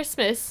it was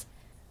Christmas.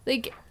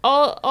 Like,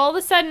 all of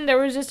a sudden there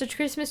was just a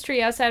Christmas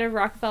tree outside of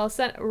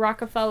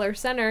Rockefeller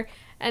Center,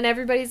 and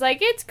everybody's like,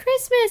 it's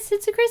Christmas,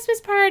 it's a Christmas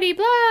party,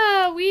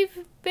 blah,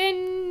 we've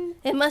been...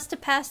 It must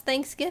have passed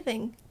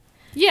Thanksgiving.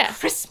 Yeah.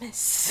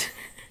 Christmas.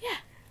 Yeah.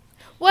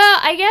 Well,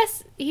 I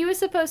guess he was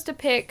supposed to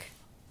pick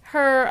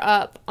her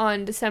up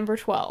on December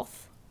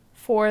 12th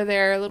for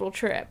their little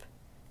trip.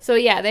 So,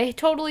 yeah, they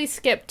totally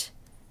skipped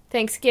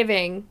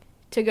Thanksgiving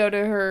to go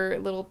to her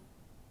little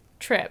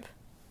trip,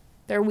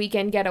 their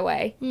weekend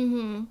getaway.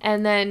 Mm-hmm.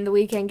 And then the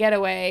weekend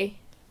getaway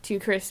to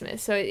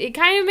Christmas. So it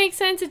kind of makes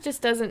sense. It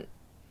just doesn't.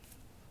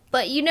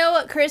 But you know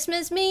what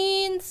Christmas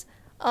means?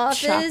 Office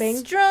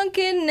Shopping.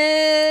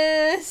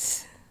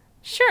 drunkenness.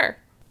 Sure.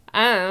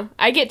 I don't know.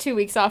 I get 2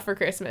 weeks off for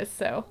Christmas,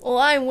 so. Well,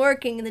 I'm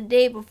working the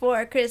day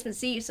before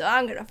Christmas Eve, so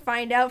I'm gonna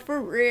find out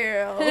for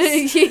real.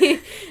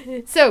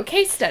 So,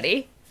 case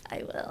study.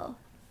 I will.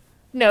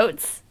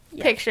 Notes.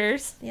 Yep.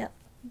 Pictures. Yep.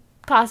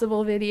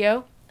 Possible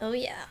video. Oh,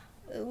 yeah.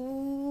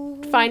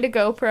 Ooh. Find a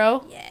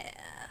GoPro. Yeah.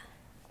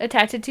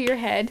 Attach it to your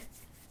head.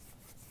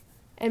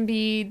 And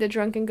be the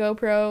drunken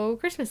GoPro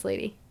Christmas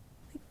lady.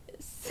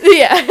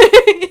 Yeah.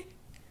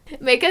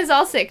 Make us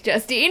all sick,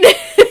 Justine.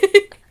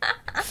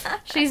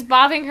 She's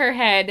bobbing her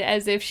head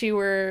as if she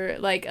were,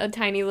 like, a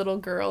tiny little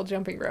girl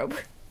jumping rope.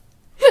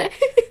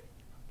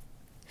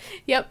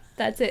 Yep,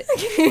 that's it.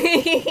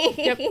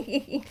 Yep.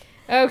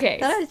 Okay.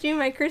 Thought I was doing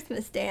my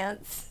Christmas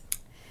dance.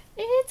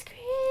 It's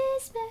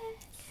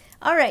Christmas.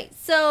 Alright,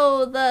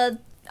 so the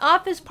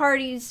office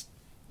parties,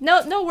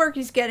 no work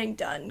is getting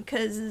done,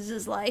 because it's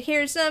just like,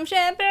 here's some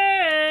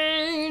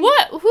champagne.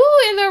 What? Who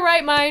in their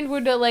right mind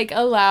would, like,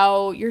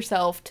 allow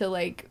yourself to,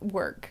 like,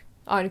 work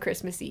on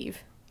Christmas Eve?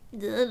 I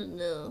don't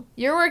know.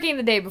 You're working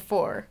the day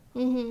before.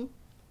 Mm-hmm.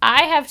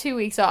 I have 2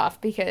 weeks off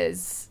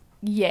because,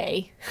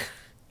 yay.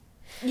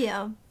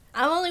 Yeah.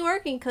 I'm only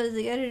working because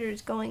the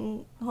editor's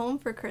going home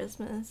for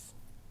Christmas.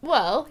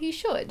 Well, you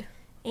should.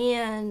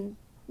 And,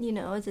 you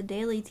know, it's a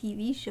daily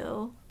TV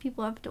show.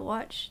 People have to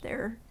watch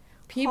their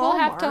People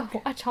have Hallmark.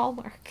 to watch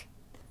Hallmark.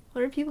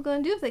 What are people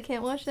going to do if they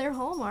can't watch their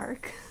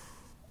Hallmark?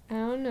 I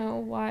don't know,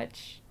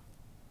 watch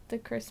the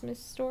Christmas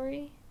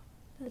Story.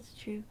 That's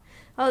true.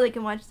 Oh, they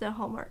can watch the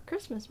Hallmark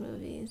Christmas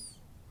movies.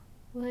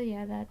 Well,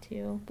 yeah, that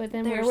too. But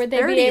then There's where would they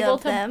be 30 able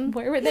of to? them.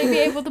 Where would they be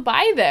able to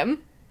buy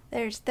them?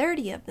 There's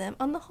 30 of them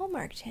on the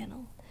Hallmark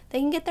Channel. They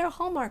can get their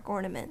Hallmark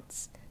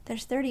ornaments.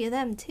 There's 30 of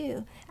them,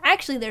 too.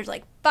 Actually, there's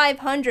like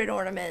 500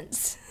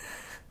 ornaments.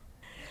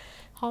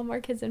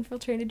 Hallmark has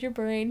infiltrated your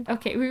brain.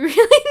 Okay, we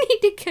really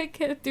need to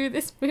get through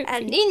this movie.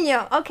 El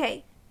Niño.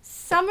 Okay.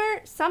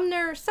 Sumner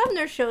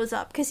shows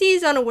up because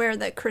he's unaware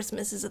that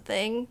Christmas is a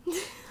thing.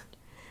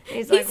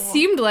 He's He like,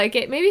 seemed like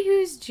it. Maybe he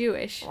was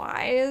Jewish.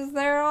 why is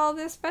there all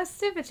this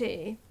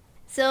festivity?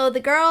 So the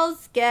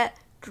girls get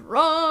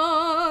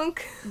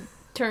drunk.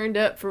 Turned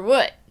up for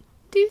what?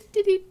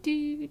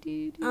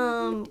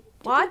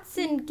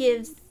 Watson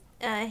gives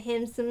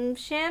him some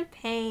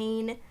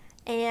champagne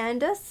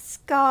and a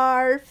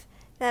scarf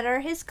that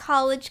are his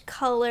college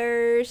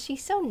colors.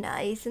 She's so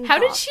nice and How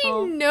did she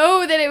thoughtful.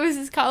 know that it was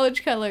his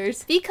college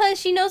colors? Because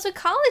she knows what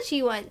college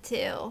he went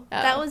to.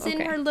 That was in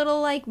okay. her little,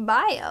 like,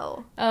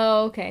 bio.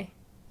 Oh, okay.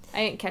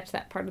 I didn't catch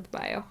that part of the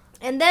bio.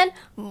 And then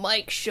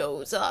Mike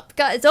shows up.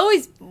 God, it's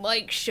always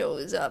Mike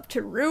shows up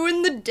to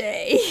ruin the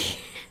day.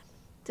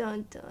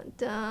 Dun, dun,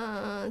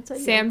 dun. So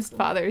Sam's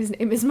father's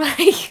name is Mike.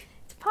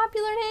 It's a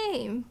popular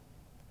name.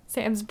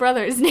 Sam's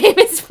brother's name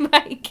is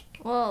Mike.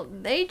 Well,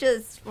 they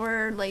just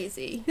were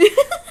lazy.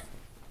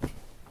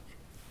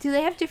 Do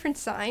they have different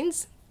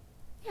signs?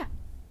 Yeah.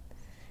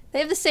 They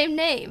have the same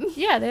name.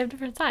 Yeah, they have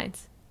different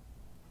signs.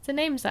 It's a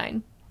name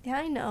sign. Yeah,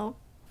 I know.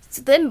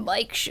 So then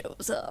Mike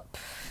shows up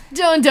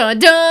Dun dun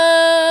to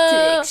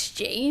dun!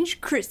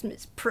 exchange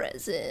Christmas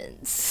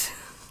presents.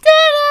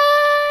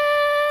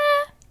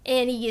 Ta-da!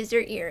 And he gives her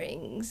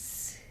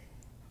earrings.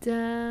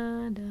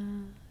 Da, da,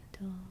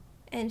 da.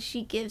 And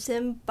she gives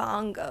him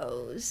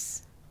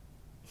bongos.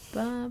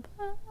 Ba,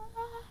 ba.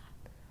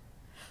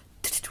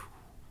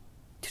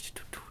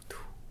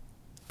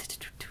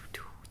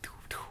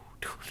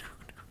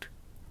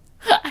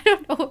 I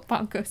don't know what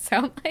bongos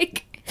sound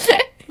like.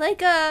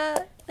 Like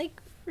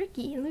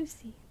Ricky and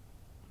Lucy.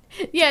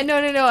 Yeah, no.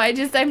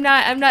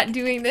 I'm not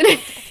doing the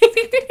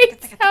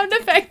sound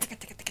effect.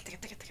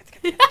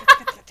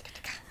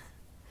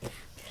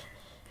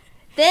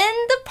 Then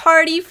the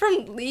party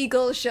from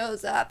Legal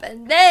shows up,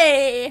 and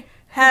they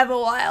have a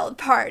wild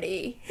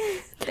party.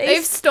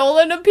 They've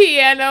stolen a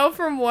piano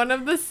from one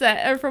of the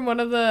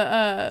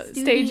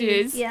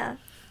stages. Yeah.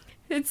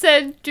 It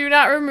said, "Do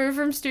not remove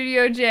from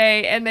Studio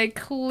J," and they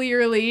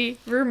clearly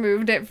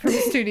removed it from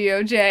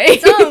Studio J.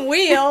 It's on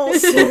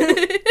wheels.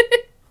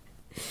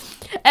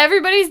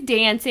 Everybody's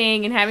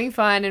dancing and having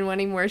fun and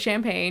wanting more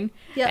champagne.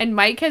 Yep. And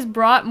Mike has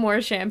brought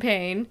more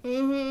champagne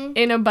Mm-hmm.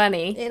 in a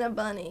bunny. In a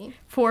bunny.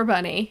 For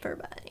Bunny. For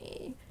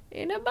bunny.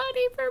 In a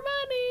bunny for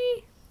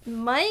Bunny.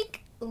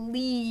 Mike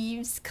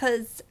leaves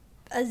because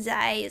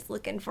Azai is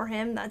looking for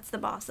him. That's the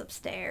boss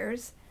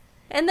upstairs.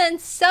 And then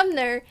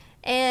Sumner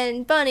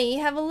and Bunny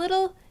have a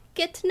little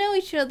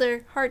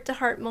get-to-know-each-other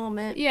heart-to-heart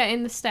moment. Yeah,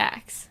 in the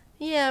stacks.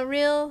 Yeah,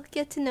 real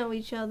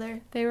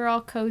get-to-know-each-other. They were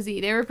all cozy.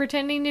 They were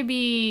pretending to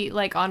be,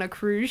 like, on a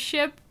cruise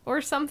ship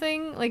or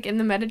something, like, in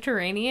the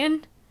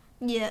Mediterranean.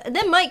 Yeah, and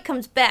then Mike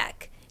comes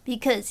back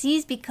because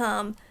he's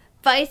become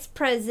vice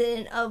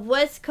president of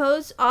West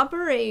Coast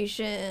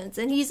operations.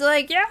 And he's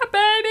like, yeah,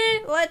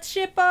 baby, let's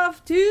ship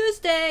off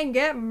Tuesday and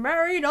get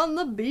married on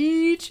the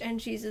beach. And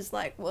she's just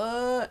like,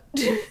 what?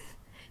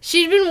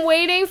 She'd been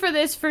waiting for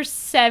this for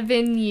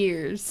 7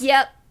 years.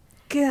 Yep.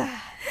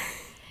 God.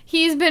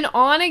 He's been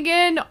on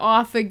again,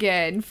 off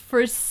again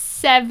for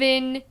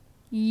 7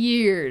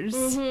 years.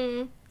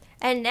 Mm-hmm.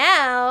 And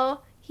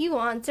now he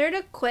wants her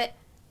to quit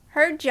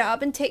her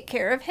job and take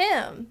care of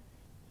him.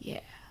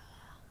 Yeah.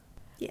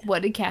 Yeah.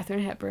 What did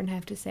Katharine Hepburn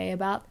have to say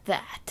about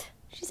that?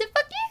 She said,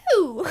 fuck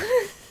you.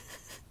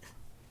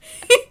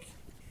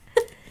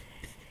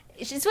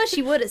 It's what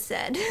she would have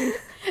said.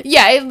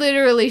 Yeah, it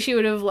literally, she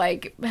would have,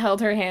 like,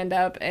 held her hand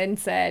up and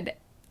said,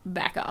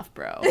 back off,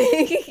 bro.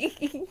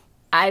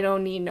 I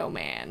don't need no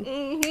man.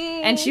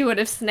 Mm-hmm. And she would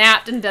have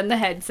snapped and done the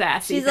head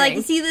sassy She's thing. like,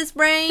 you see this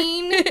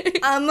brain?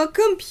 I'm a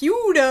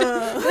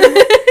computer.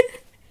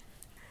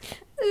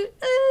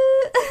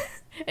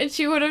 And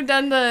she would have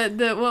done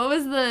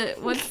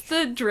what's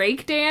the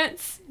Drake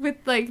dance with,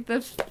 like,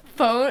 the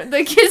phone,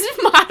 like, his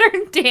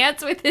modern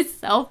dance with his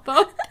cell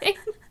phone thing.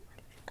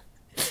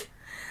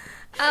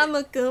 I'm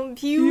a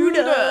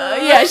computer.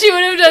 Yeah, she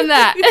would have done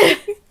that.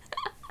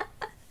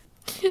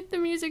 The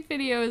music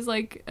video is,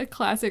 like, a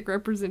classic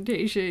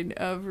representation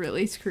of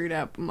really screwed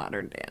up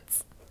modern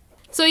dance.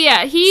 So,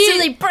 yeah, So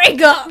they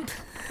break up.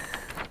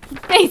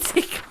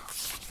 Basically.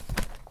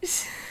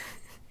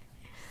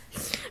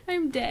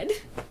 I'm dead.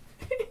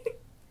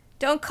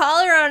 Don't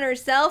call her on her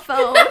cell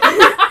phone.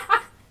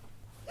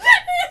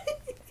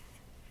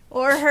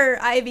 Or her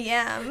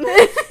IBM.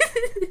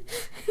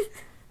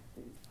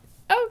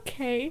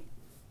 Okay.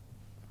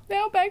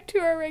 Now back to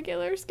our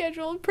regular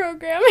scheduled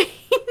programming.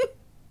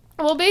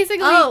 Well,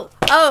 basically...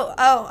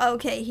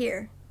 Okay,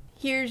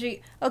 Here's you.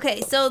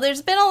 Okay, so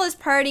there's been all this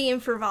party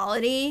and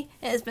frivolity,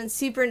 and it's been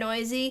super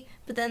noisy,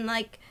 but then,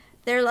 like,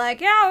 they're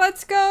like, yeah,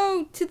 let's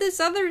go to this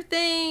other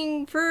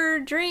thing for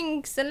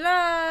drinks and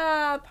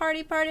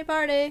party. Party.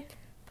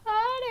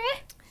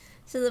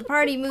 So the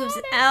party moves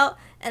out,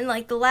 and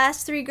like the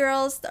last 3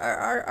 girls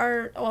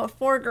are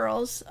 4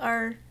 girls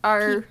are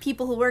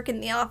people who work in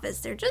the office.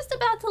 They're just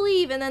about to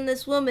leave, and then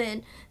this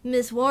woman,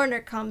 Miss Warner,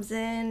 comes in.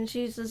 And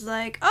she's just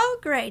like, oh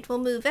great, we'll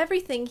move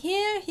everything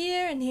here,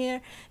 here, and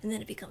here, and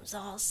then it becomes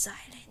all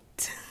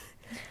silent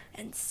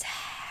and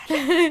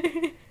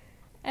sad.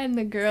 And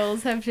the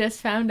girls have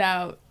just found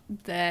out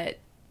that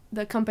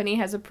the company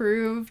has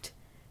approved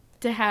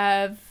to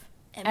have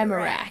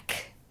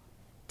Emmerich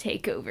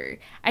take over.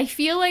 I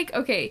feel like,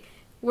 okay,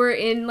 we're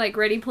in like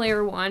Ready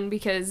Player One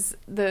because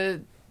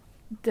the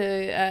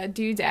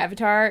dude's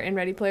avatar in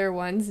Ready Player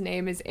One's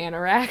name is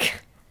Anorak.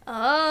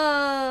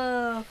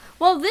 Oh.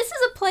 Well, this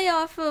is a play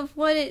off of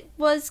what it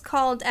was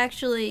called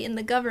actually in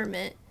the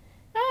government.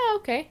 Oh,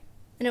 okay.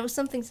 And it was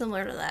something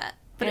similar to that.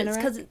 But Anorak? it's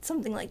because it's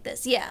something like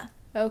this. Yeah.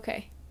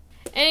 Okay.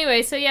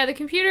 Anyway, so yeah, the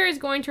computer is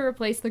going to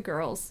replace the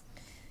girls.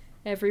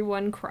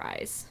 Everyone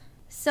cries.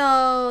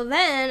 So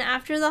then,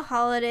 after the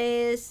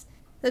holidays,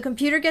 the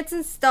computer gets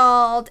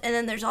installed, and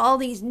then there's all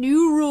these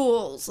new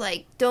rules,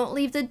 like don't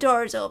leave the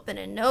doors open,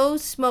 and no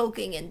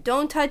smoking, and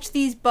don't touch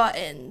these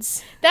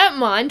buttons. That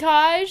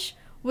montage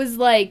was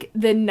like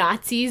the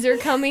Nazis are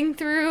coming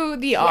through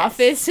the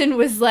office and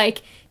was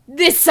like,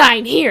 this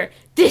sign here,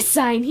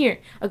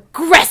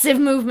 aggressive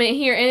movement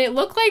here, and it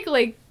looked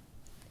like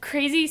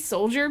crazy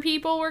soldier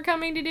people were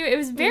coming to do it. It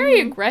was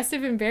very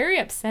aggressive and very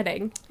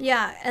upsetting.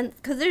 Yeah, and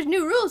because there's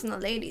new rules in the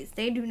ladies.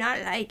 They do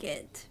not like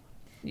it.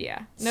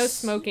 Yeah. No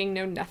smoking,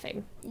 no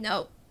nothing.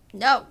 No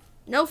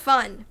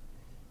fun.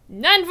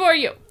 None for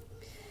you.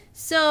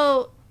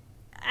 So,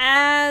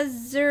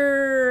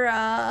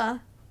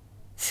 Azura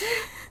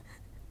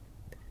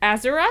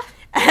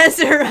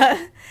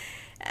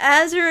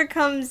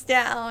comes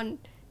down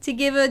to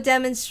give a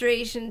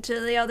demonstration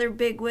to the other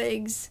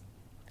bigwigs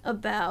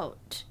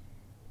about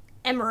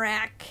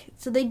Emmerich.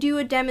 So they do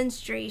a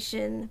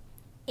demonstration,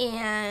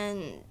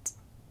 and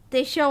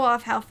they show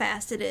off how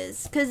fast it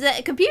is. Because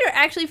the computer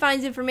actually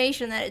finds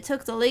information that it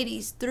took the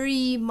ladies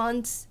 3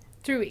 months.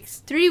 3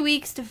 weeks. 3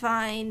 weeks to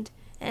find,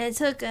 and it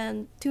took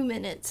 2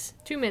 minutes.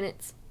 2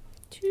 minutes.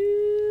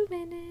 2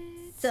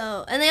 minutes.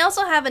 So, and they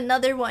also have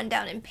another one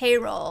down in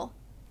payroll.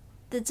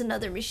 That's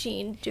another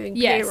machine doing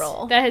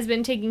payroll. That has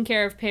been taking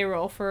care of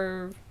payroll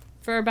for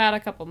about a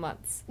couple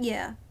months.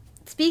 Yeah.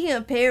 Speaking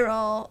of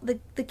payroll,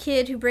 the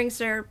kid who brings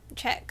their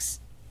checks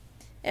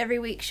every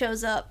week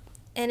shows up,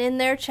 and in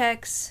their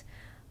checks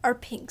are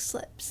pink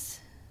slips.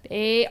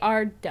 They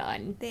are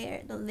done.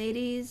 The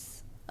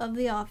ladies of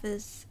the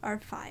office are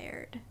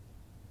fired.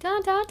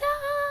 Dun, dun,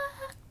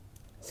 dun.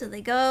 So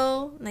they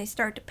go, and they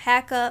start to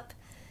pack up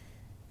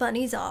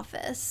Bunny's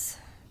office.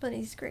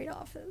 Bunny's great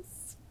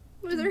office.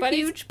 With her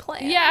huge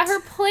plant. Yeah,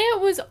 her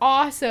plant was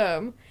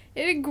awesome.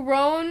 It had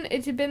grown,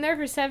 it had been there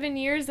for 7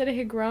 years, that it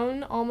had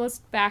grown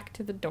almost back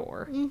to the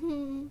door.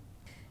 Mm-hmm.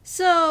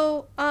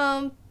 So,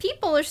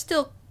 people are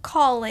still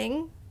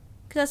calling,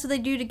 because that's what they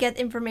do to get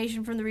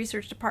information from the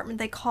research department.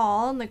 They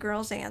call, and the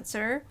girls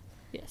answer.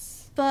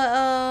 Yes.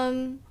 But,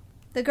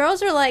 the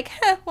girls are like,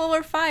 well,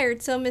 we're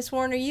fired, so Miss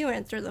Warner, you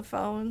answer the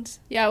phones.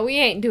 Yeah, we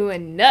ain't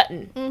doing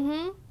nothing.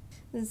 Mm-hmm.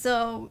 And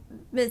so,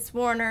 Miss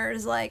Warner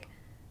is like,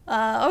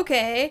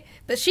 okay,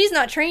 but she's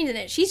not trained in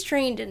it. She's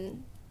trained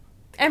in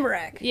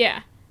Emmerich.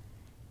 Yeah.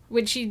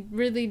 Which she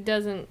really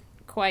doesn't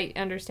quite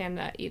understand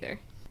that either.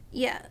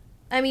 Yeah.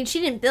 I mean, she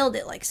didn't build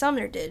it like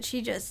Sumner did.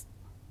 She just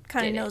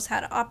kind of knows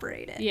how to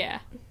operate it. Yeah.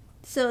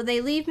 So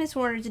they leave Miss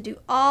Warner to do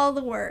all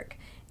the work,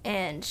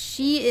 and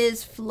she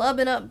is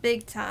flubbing up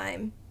big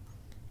time.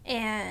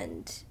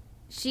 And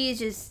she's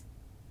just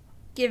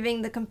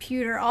giving the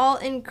computer all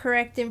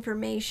incorrect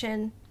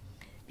information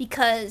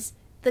because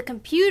the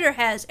computer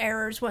has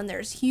errors when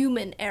there's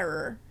human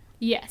error.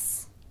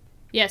 Yes.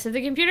 Yes, if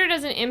the computer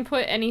doesn't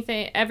input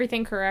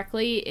everything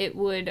correctly, it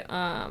would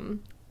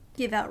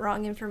give out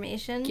wrong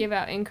information. Give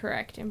out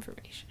incorrect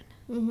information.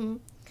 Mm-hmm.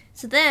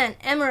 So then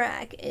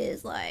Emmerich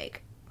is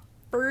like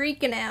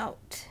freaking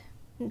out.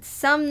 And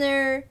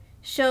Sumner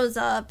shows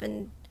up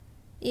and,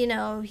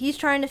 he's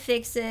trying to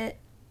fix it.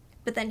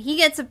 But then he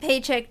gets a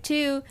paycheck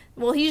too.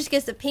 Well, he just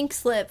gets a pink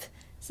slip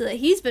so that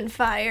he's been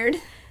fired.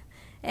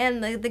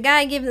 And the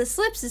guy giving the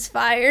slips is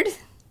fired.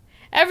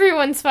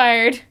 Everyone's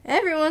fired.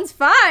 Everyone's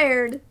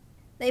fired.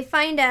 They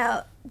find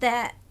out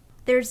that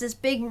there's this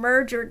big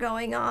merger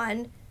going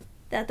on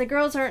that the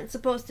girls aren't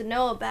supposed to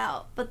know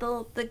about, but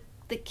the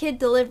kid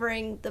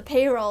delivering the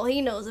payroll, he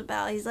knows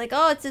about. He's like,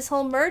 oh, it's this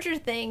whole merger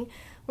thing.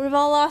 We've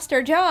all lost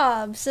our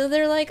jobs. So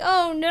they're like,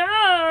 oh,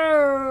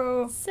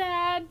 no.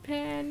 Sad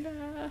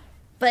panda.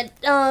 But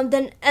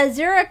then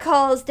Azura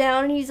calls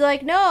down, and he's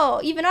like, no,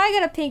 even I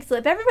got a pink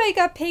slip. Everybody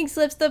got pink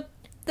slips.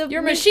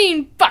 Your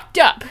machine fucked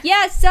up.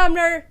 Yes,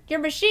 Sumner, your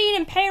machine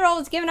and payroll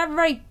is giving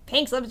everybody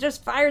pink slips.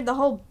 Just fired the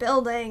whole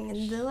building.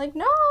 And they're like,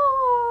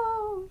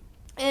 no.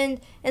 And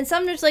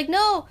Sumner's like,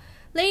 no,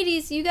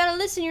 ladies, you gotta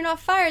listen, you're not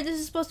fired. This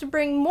is supposed to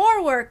bring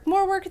more work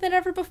than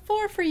ever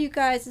before for you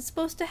guys. It's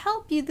supposed to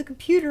help you. The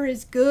computer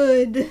is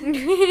good.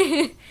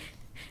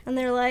 And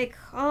they're like,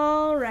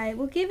 all right,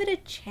 we'll give it a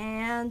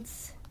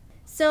chance.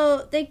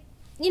 So they,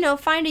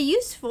 find a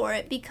use for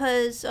it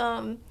because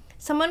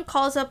someone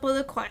calls up with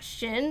a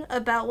question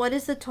about what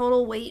is the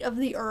total weight of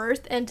the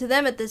Earth. And to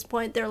them at this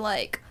point, they're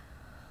like,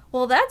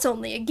 well, that's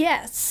only a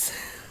guess.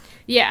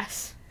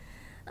 Yes.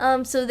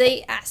 So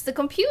they ask the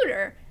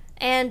computer.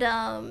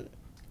 And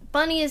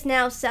Bunny is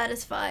now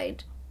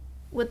satisfied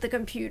with the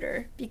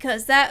computer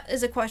because that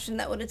is a question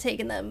that would have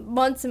taken them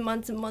months and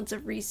months and months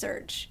of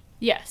research.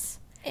 Yes.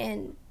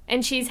 And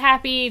she's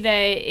happy that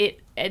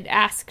it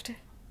asked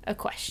a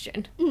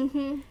question.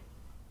 Mm-hmm.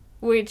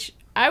 Which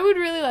I would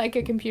really like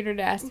a computer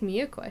to ask me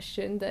a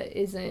question that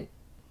isn't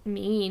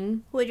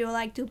mean. Would you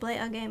like to play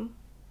a game?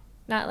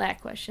 Not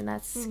that question.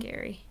 That's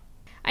scary.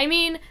 I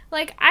mean,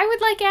 I would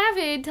like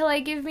Avid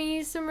to, give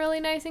me some really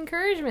nice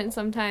encouragement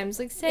sometimes.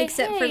 Say,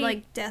 Except hey. for,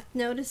 death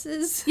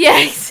notices.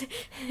 Yes.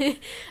 I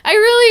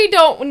really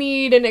don't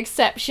need an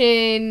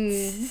exception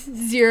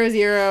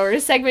 00 or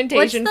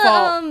segmentation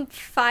fault. What's the,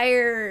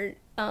 fire,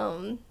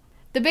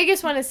 The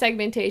biggest one is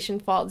segmentation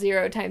fault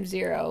 0 times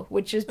 0,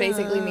 which just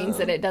basically means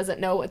that it doesn't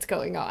know what's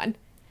going on.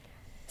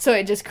 So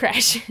it just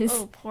crashes.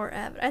 Oh, poor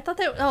Avid. I thought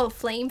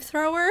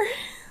flamethrower?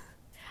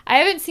 I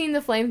haven't seen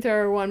the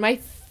flamethrower one. My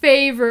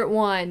favorite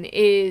one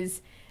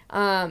is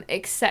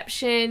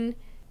exception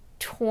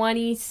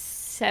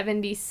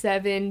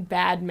 2077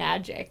 bad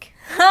magic.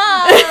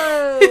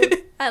 Oh!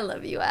 I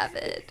love you,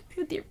 Avid,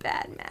 with your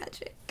bad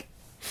magic.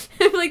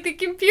 The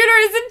computer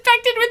is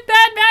infected with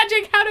bad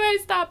magic. How do I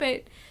stop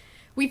it?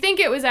 We think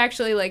it was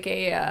actually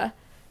a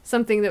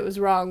something that was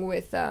wrong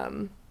with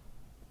the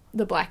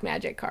black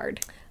magic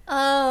card.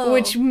 Oh.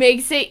 Which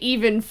makes it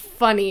even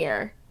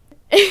funnier.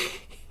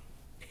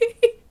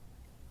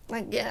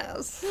 I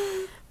guess.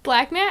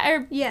 Bad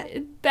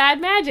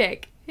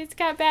magic. It's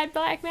got bad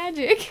black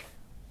magic.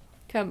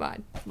 Come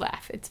on,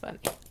 laugh. It's funny.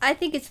 I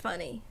think it's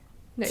funny.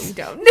 No, you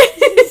don't.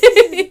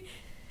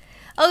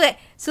 Okay,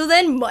 so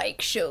then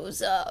Mike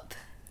shows up.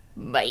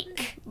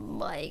 Mike.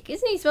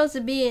 Isn't he supposed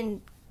to be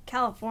in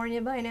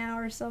California by now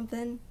or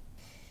something?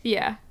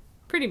 Yeah,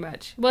 pretty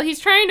much. Well, he's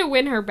trying to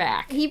win her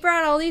back. He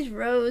brought all these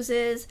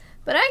roses,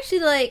 but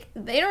actually,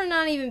 they're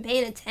not even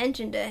paying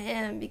attention to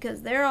him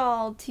because they're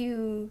all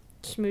too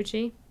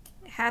Smoochy.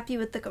 happy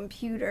with the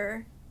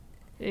computer.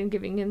 And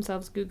giving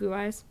themselves goo-goo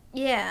eyes.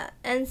 Yeah,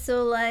 and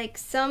so,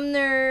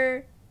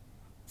 Sumner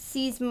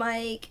sees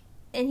Mike,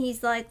 and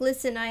he's like,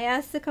 listen, I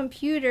asked the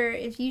computer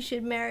if you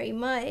should marry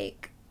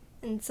Mike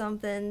and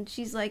something.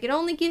 She's like, it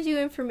only gives you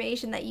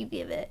information that you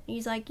give it. And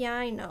he's like, yeah,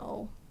 I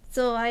know.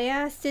 So I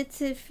asked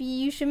it if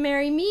you should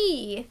marry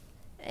me.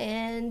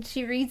 And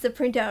she reads the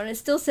printout, and it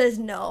still says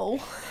no.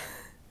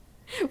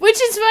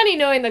 Which is funny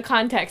knowing the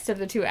context of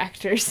the two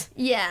actors.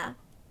 Yeah,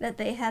 that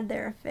they had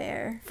their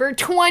affair. For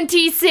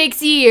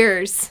 26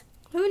 years.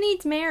 Who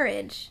needs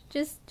marriage?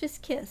 Just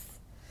kiss.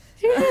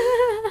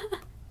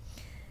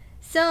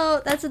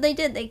 So that's what they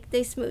did.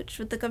 They smooched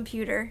with the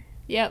computer.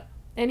 Yep.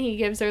 And he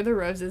gives her the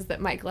roses that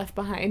Mike left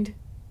behind.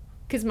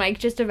 Because Mike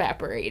just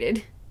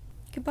evaporated.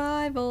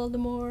 Goodbye,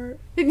 Voldemort.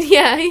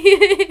 Yeah.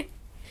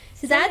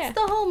 So that's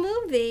the whole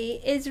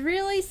movie. It's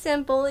really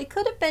simple. It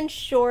could have been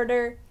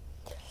shorter.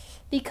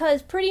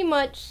 Because pretty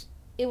much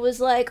it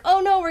was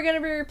oh no, we're going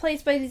to be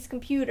replaced by these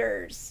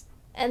computers.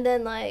 And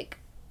then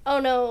oh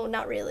no,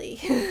 not really.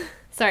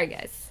 Sorry,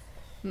 guys.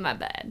 My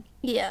bad.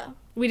 Yeah.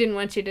 We didn't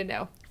want you to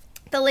know.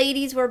 The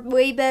ladies were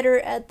way better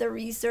at the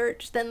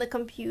research than the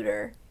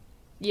computer.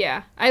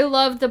 Yeah. I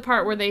loved the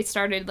part where they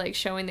started,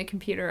 showing the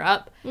computer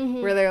up.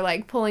 Mm-hmm. Where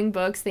they're, pulling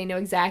books. They know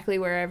exactly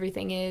where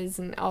everything is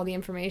and all the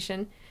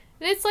information.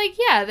 And it's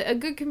yeah, a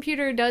good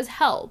computer does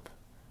help.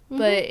 Mm-hmm.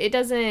 But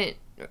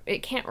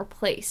it can't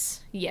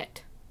replace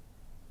yet.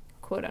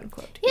 Quote,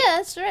 unquote. Yeah,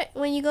 that's right.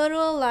 When you go to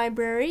a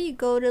library, you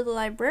go to the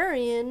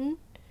librarian...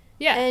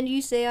 Yeah. And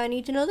you say, I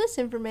need to know this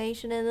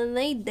information. And then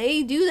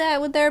they do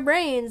that with their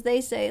brains. They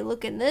say,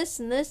 look at this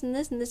and this and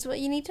this and this is what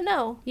you need to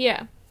know.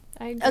 Yeah.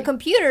 I agree. A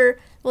computer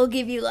will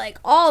give you,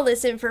 all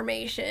this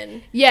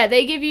information. Yeah,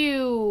 they give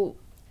you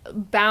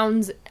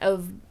bounds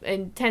of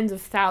and tens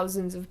of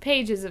thousands of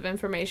pages of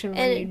information.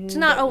 And it's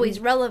not always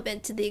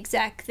relevant to the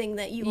exact thing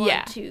that you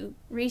want to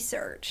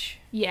research.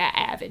 Yeah,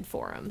 Avid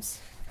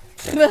forums.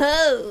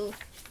 Whoa.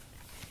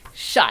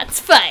 Shots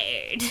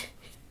fired.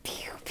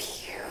 Pew,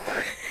 pew.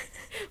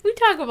 We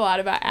talk a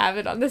lot about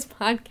Avid on this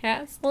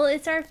podcast. Well,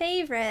 it's our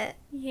favorite.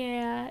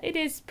 Yeah, it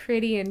is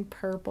pretty and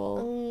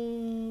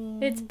purple.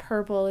 Its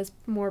purple is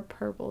more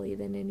purpley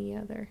than any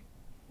other.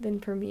 Than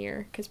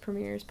Premiere, because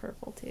Premiere is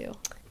purple too.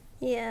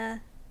 Yeah,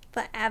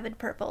 but Avid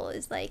Purple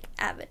is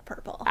Avid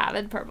Purple.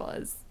 Avid Purple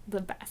is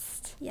the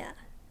best. Yeah.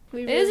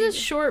 It is a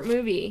short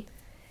movie.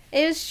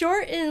 It was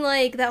short in,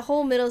 that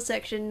whole middle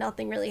section,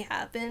 nothing really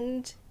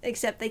happened,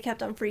 except they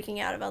kept on freaking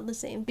out about the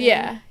same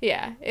thing.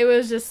 Yeah. It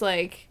was just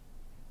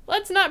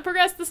let's not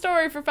progress the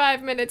story for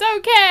 5 minutes.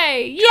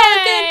 Okay!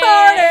 Drunken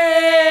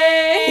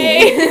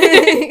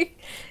Yay! party!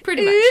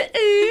 Pretty much.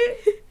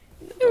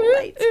 The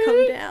lights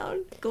come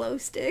down. Glow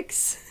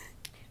sticks.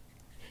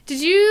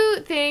 Did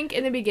you think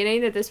in the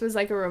beginning that this was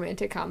like a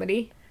romantic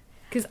comedy?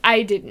 Because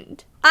I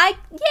didn't.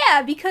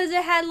 Yeah, because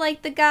it had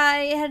like the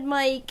guy, it had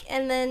Mike,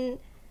 and then,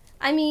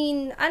 I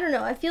mean, I don't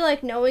know. I feel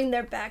like knowing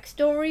their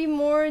backstory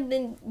more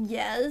than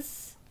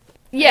yes.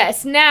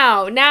 Yes,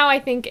 now I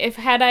think if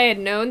I had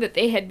known that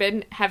they had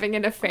been having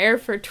an affair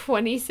for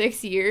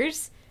 26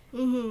 years,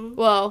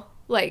 well,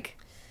 like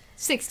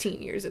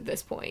 16 years at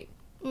this point,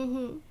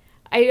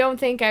 I don't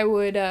think I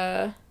would,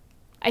 I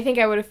think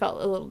I would have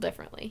felt a little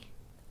differently.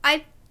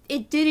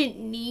 It didn't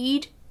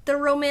need the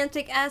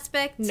romantic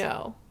aspect.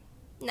 No.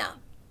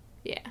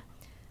 Yeah.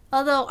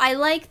 Although I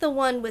like the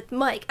one with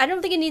Mike. I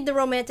don't think it needed the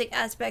romantic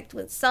aspect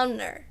with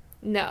Sumner.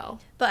 No.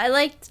 But I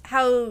liked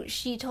how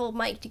she told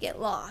Mike to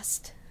get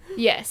lost.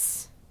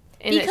 Yes.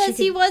 And because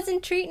he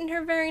wasn't treating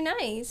her very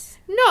nice.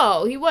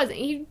 No, he wasn't.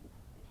 He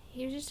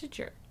was just a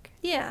jerk.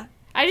 Yeah.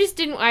 I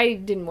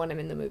didn't want him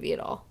in the movie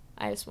at all.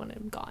 I just wanted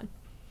him gone.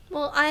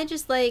 Well, I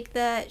just like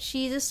that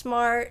she's a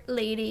smart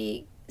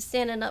lady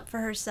standing up for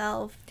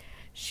herself.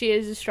 She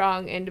is a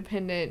strong,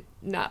 independent,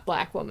 not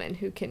black woman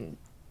who can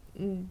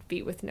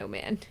be with no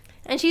man.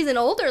 And she's an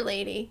older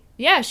lady.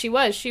 Yeah, she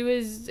was. She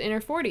was in her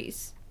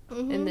 40s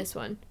in this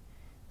one.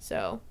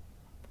 So,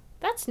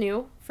 that's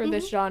new for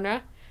this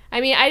genre.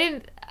 I mean, I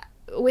didn't...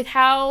 With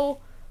how...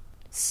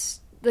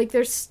 Like,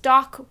 there's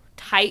stock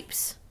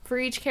types for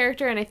each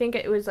character, and I think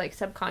it was, like,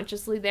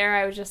 subconsciously there.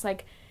 I was just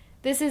like,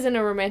 this isn't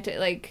a romantic...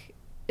 Like,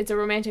 it's a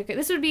romantic...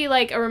 This would be,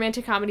 like, a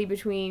romantic comedy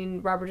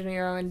between Robert De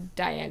Niro and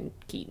Diane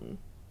Keaton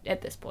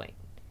at this point.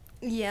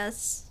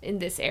 Yes. In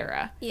this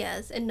era.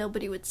 Yes, and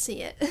nobody would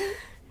see it.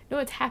 No,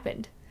 it's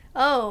happened.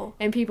 Oh.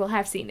 And people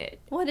have seen it.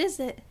 What is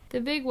it?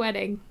 The Big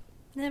Wedding.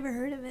 Never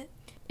heard of it.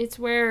 It's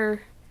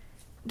where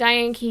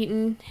Diane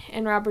Keaton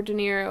and Robert De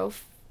Niro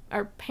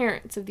are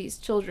parents of these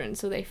children,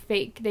 so they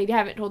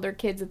haven't told their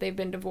kids that they've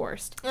been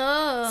divorced.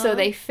 Oh. So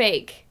they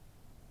fake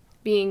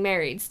being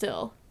married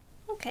still.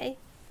 Okay.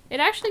 It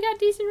actually got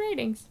decent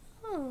ratings.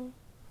 Oh.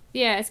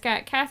 Yeah, it's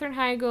got Katherine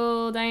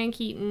Heigl, Diane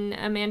Keaton,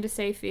 Amanda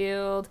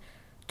Seyfield,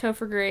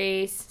 Topher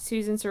Grace,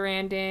 Susan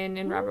Sarandon,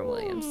 and Robert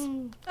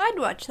Williams. I'd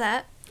watch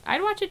that.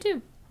 I'd watch it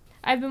too.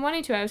 I've been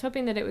wanting to. I was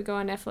hoping that it would go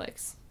on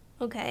Netflix.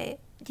 Okay.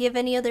 Do you have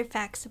any other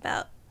facts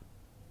about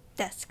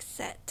Desk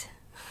Set?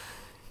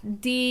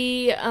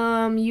 The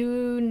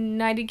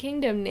United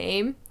Kingdom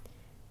name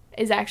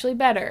is actually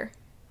better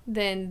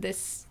than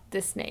this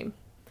name,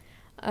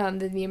 than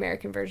the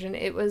American version.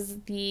 It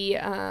was the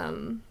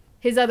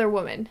His Other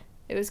Woman.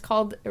 It was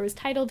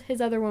titled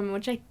His Other Woman,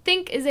 which I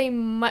think is a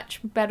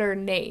much better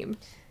name.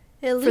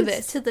 It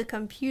alludes to the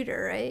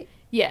computer, right?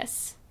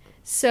 Yes.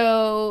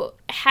 So,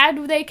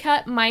 had they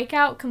cut Mike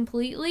out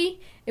completely,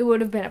 it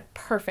would have been a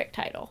perfect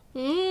title.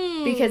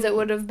 Because it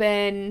would have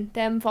been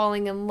them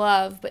falling in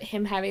love, but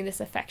him having this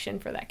affection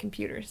for that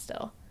computer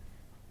still.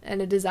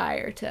 And a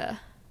desire to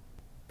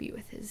be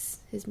with his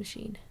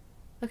machine.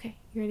 Okay,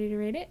 you ready to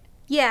rate it?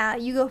 Yeah,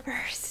 you go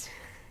first.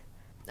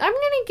 I'm going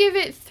to give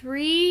it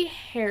 3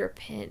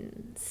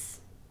 hairpins.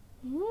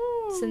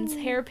 Since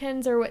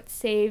hairpins are what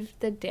saved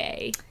the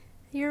day.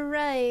 You're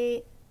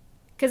right.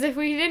 Because if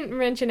we didn't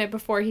mention it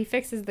before, he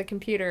fixes the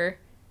computer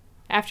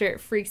after it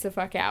freaks the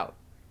fuck out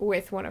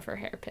with one of her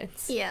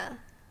hairpins. Yeah.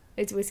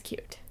 It was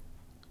cute.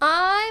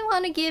 I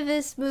want to give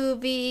this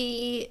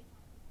movie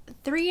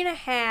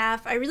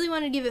 3.5. I really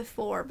want to give it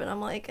 4, but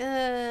I'm like,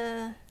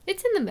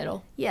 It's in the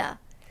middle. Yeah.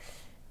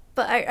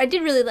 But I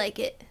did really like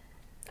it.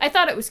 I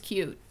thought it was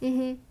cute.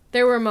 Mm-hmm.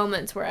 There were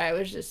moments where I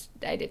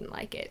didn't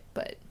like it,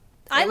 but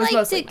I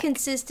liked it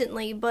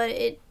consistently, but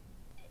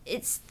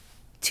it's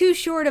too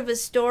short of a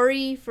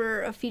story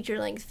for a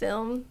feature-length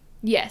film.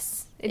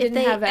 Yes. If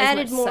they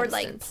added more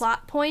like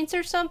plot points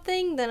or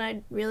something, then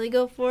I'd really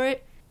go for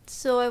it.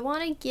 So I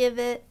want to give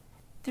it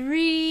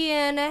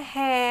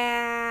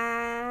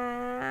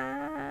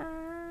 3.5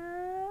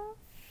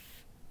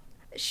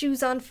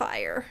 shoes on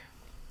fire.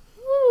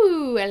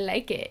 Ooh, I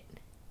like it.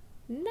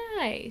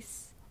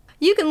 Nice.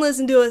 You can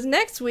listen to us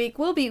next week.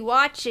 We'll be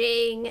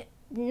watching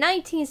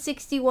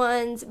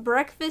 1961's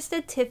Breakfast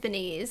at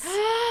Tiffany's.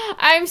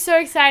 I'm so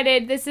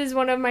excited. This is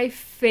one of my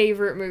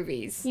favorite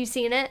movies. You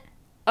seen it?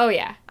 Oh,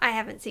 yeah. I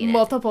haven't seen it.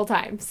 Multiple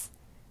times.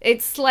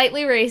 It's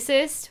slightly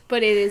racist,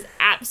 but it is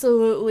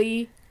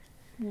absolutely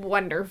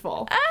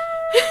wonderful.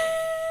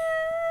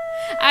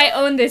 I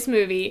own this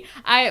movie.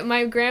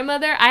 My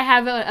grandmother, I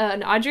have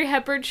an Audrey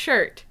Hepburn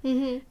shirt,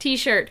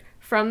 t-shirt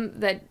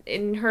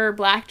in her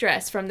black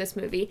dress from this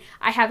movie.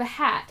 I have a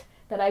hat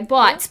that I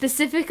bought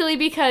specifically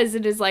because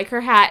it is like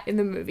her hat in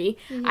the movie.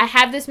 I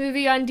have this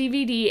movie on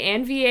DVD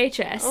and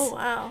VHS. Oh,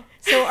 wow.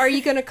 So are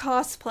you going to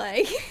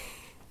cosplay?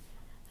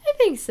 I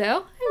think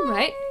so. I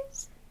might.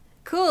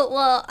 Cool.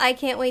 Well, I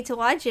can't wait to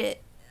watch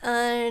it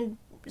and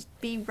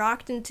be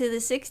rocked into the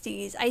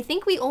 60s. I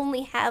think we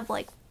only have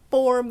like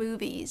 4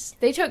 movies.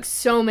 They took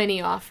so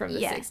many off from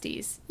the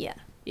 60s. Yeah.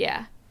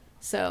 Yeah.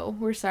 So,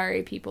 we're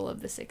sorry, people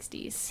of the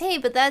 60s. Hey,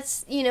 but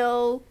that's,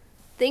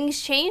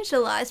 things changed a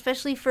lot,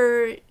 especially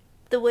for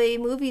the way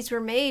movies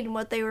were made and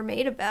what they were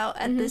made about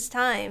at this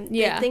time.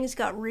 Yeah. Things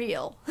got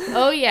real.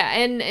 Oh, yeah,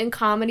 and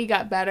comedy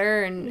got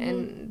better,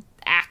 and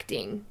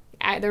acting.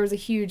 There was a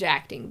huge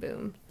acting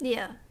boom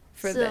Yeah.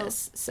 for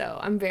this, so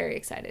I'm very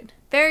excited.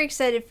 Very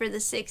excited for the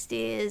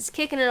 60s.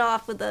 Kicking it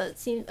off with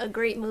a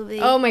great movie.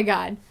 Oh, my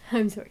God.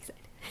 I'm so excited.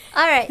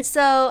 All right,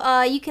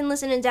 so you can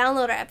listen and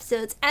download our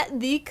episodes at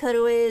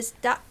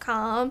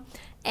thecutaways.com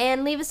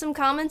and leave us some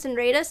comments and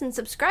rate us and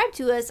subscribe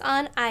to us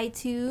on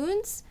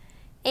iTunes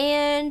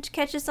and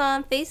catch us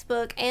on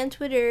Facebook and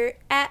Twitter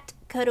at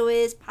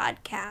Cutaways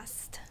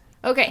Podcast.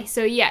 Okay,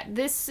 so yeah,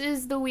 this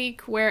is the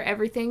week where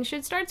everything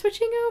should start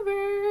switching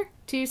over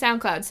to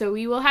SoundCloud. So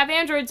we will have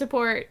Android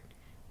support.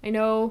 I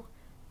know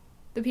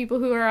the people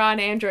who are on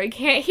Android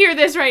can't hear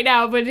this right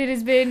now, but it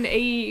has been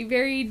a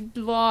very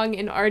long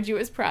and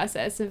arduous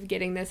process of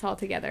getting this all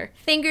together.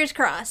 Fingers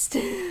crossed.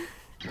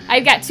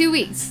 I've got 2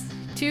 weeks.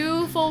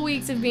 2 full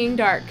weeks of being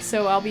dark,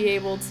 so I'll be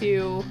able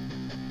to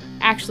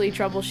actually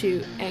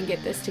troubleshoot and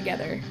get this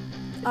together.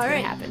 It's all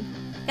right. gonna happen.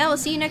 Yeah, we'll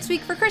see you next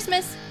week for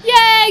Christmas.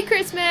 Yay,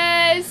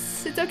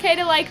 Christmas! It's okay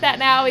to like that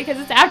now because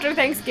it's after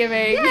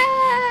Thanksgiving.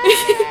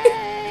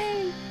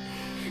 Yay!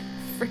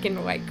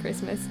 Frickin' white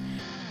Christmas.